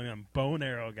around calling them bow and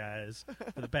arrow guys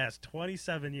for the past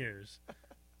 27 years.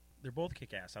 They're both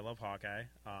kick-ass. I love Hawkeye.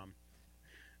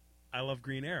 I love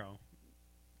Green Arrow.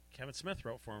 Kevin Smith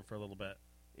wrote for him for a little bit.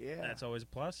 Yeah. That's always a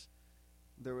plus.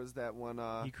 There was that one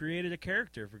He created a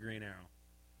character for Green Arrow.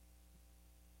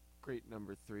 great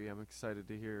number 3. I'm excited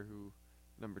to hear who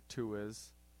number 2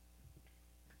 is.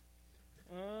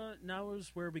 Now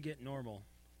is where we get normal.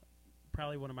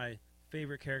 Probably one of my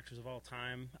favorite characters of all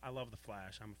time. I love the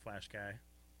Flash. I'm a Flash guy.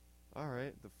 All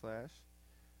right, the Flash.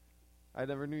 I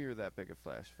never knew you were that big a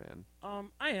Flash fan.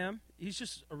 I am. He's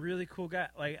just a really cool guy.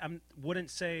 Like, wouldn't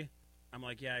say I'm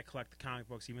like, yeah, I collect the comic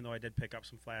books, even though I did pick up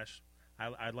some Flash.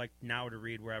 I'd like now to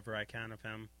read wherever I can of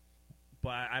him.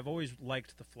 But I've always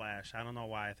liked the Flash. I don't know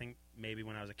why. I think maybe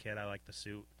when I was a kid, I liked the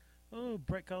suit. Oh,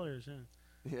 bright colors. Yeah.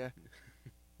 Yeah.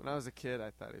 When I was a kid,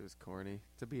 I thought he was corny.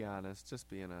 To be honest, just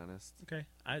being honest. Okay.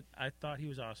 I thought he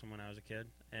was awesome when I was a kid.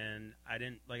 And I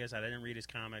didn't, like I said, I didn't read his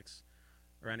comics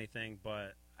or anything,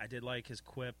 but I did like his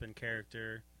quip and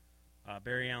character.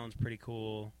 Barry Allen's pretty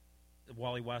cool.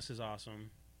 Wally West is awesome.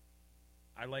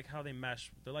 I like how they mesh.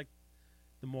 They're like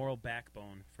the moral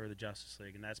backbone for the Justice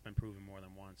League, and that's been proven more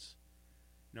than once.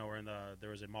 You know, there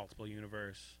was a multiple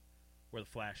universe where the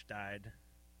Flash died,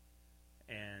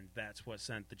 and that's what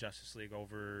sent the Justice League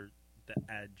over the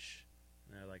edge.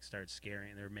 And they like started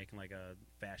scaring. They were making like a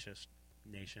fascist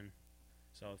nation.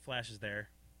 So the Flash is there.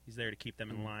 He's there to keep them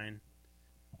in line.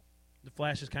 The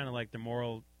Flash is kind of like their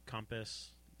moral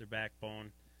compass, their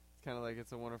backbone, It's kind of like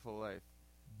It's a Wonderful Life.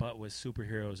 but with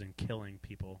superheroes and killing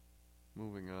people.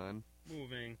 Moving on.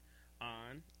 Moving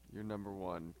on. You're number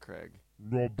 1, Craig.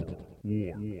 Number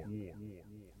 1.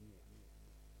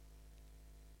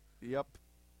 Yep.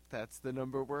 That's the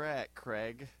number we're at,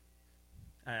 Craig.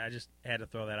 I just had to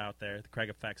throw that out there. The Craig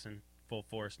effect's in full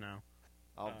force now.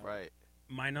 All right.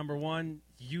 My number 1,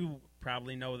 you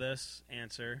probably know this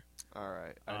answer. All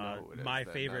right. I know who it is. My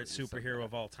then, favorite now that you said superhero that.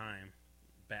 of all time,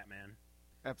 Batman.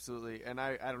 Absolutely. And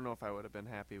I don't know if I would have been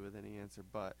happy with any answer,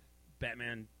 but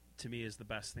Batman, to me, is the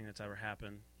best thing that's ever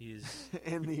happened. He's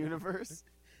in the universe?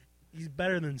 he's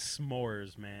better than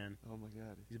s'mores, man. Oh, my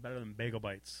God. He's better than bagel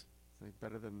bites. It's like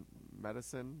better than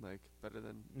medicine? Like better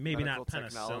than Maybe medical not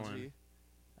penicillin. technology?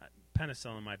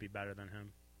 Penicillin might be better than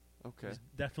him. Okay. He's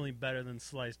definitely better than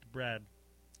sliced bread.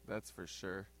 That's for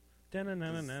sure.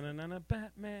 Da-na-na-na-na-na-na,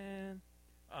 Batman.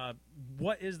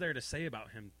 What is there to say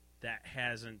about him that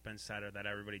hasn't been said or that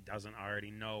everybody doesn't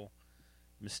already know?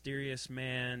 Mysterious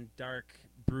man, dark,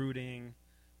 brooding,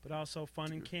 but also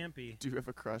fun and campy. Do you have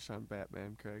a crush on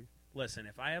Batman, Craig? Listen,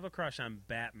 if I have a crush on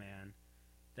Batman,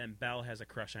 then Belle has a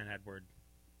crush on Edward.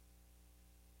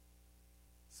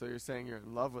 So you're saying you're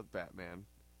in love with Batman?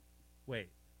 Wait,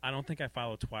 I don't think I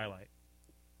follow Twilight.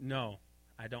 No,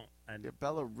 I don't. Yeah,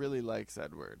 Bella really likes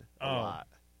Edward a lot.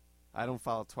 I don't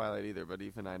follow Twilight either, but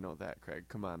even I know that, Craig.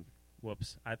 Come on.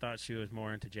 Whoops. I thought she was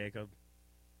more into Jacob.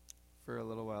 For a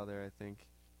little while there, I think.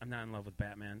 I'm not in love with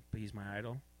Batman, but he's my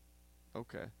idol.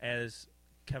 Okay. As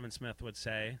Kevin Smith would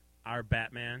say, our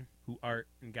Batman, who art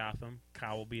in Gotham,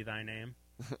 Ka will be thy name.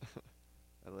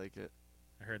 I like it.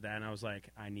 I heard that, and I was like,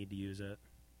 I need to use it.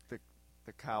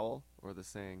 The cowl or the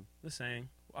saying? The saying.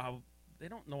 Wow, they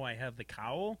don't know I have the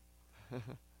cowl?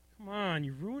 Come on,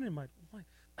 you're ruining my life.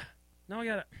 Now I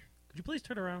gotta... Could you please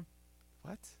turn around?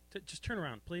 What? Just turn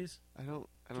around, please. I don't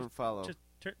follow. Just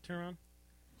turn around.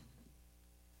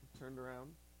 Turned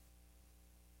around.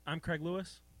 I'm Craig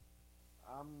Lewis.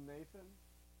 I'm Nathan.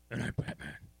 And I'm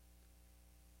Batman.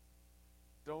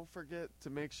 Don't forget to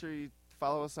make sure you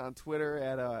follow us on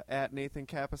Twitter at Nathan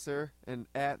Capisser and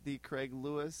at the Craig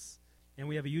Lewis. And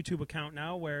we have a YouTube account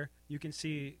now where you can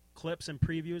see clips and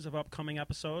previews of upcoming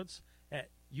episodes at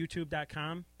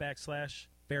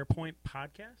youtube.com/Fairpoint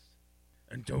Podcast.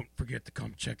 And don't forget to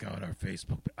come check out our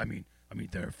Facebook. I mean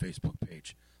their Facebook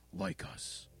page. Like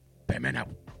us. Batman out.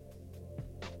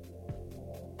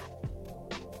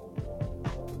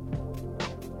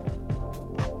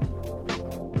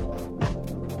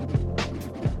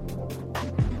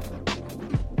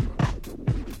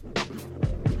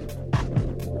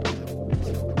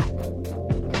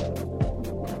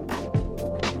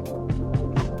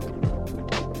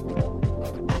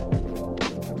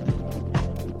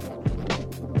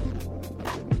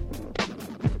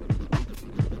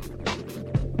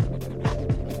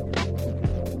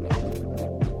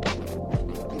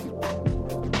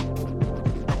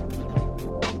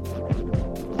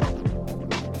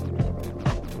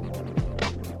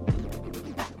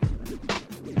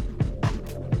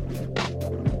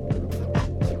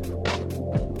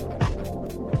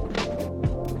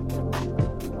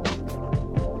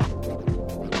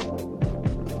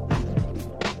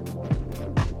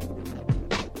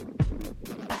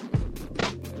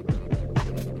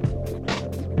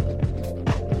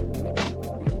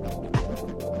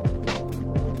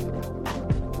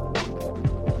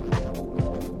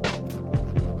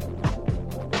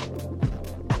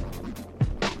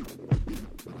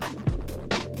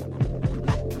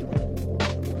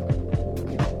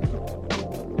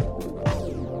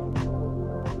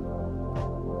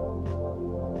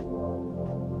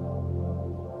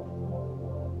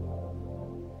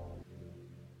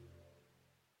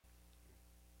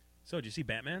 So, did you see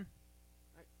Batman?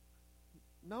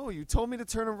 No, you told me to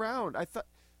turn around. I thought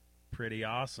Pretty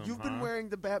awesome, you've been wearing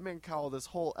the Batman cowl this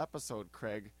whole episode,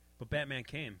 Craig. But Batman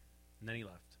came, and then he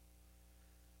left.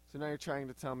 So now you're trying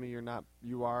to tell me you're not.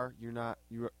 You are. You're not.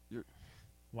 You're.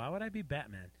 Why would I be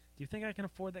Batman? Do you think I can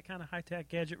afford that kind of high-tech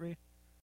gadgetry?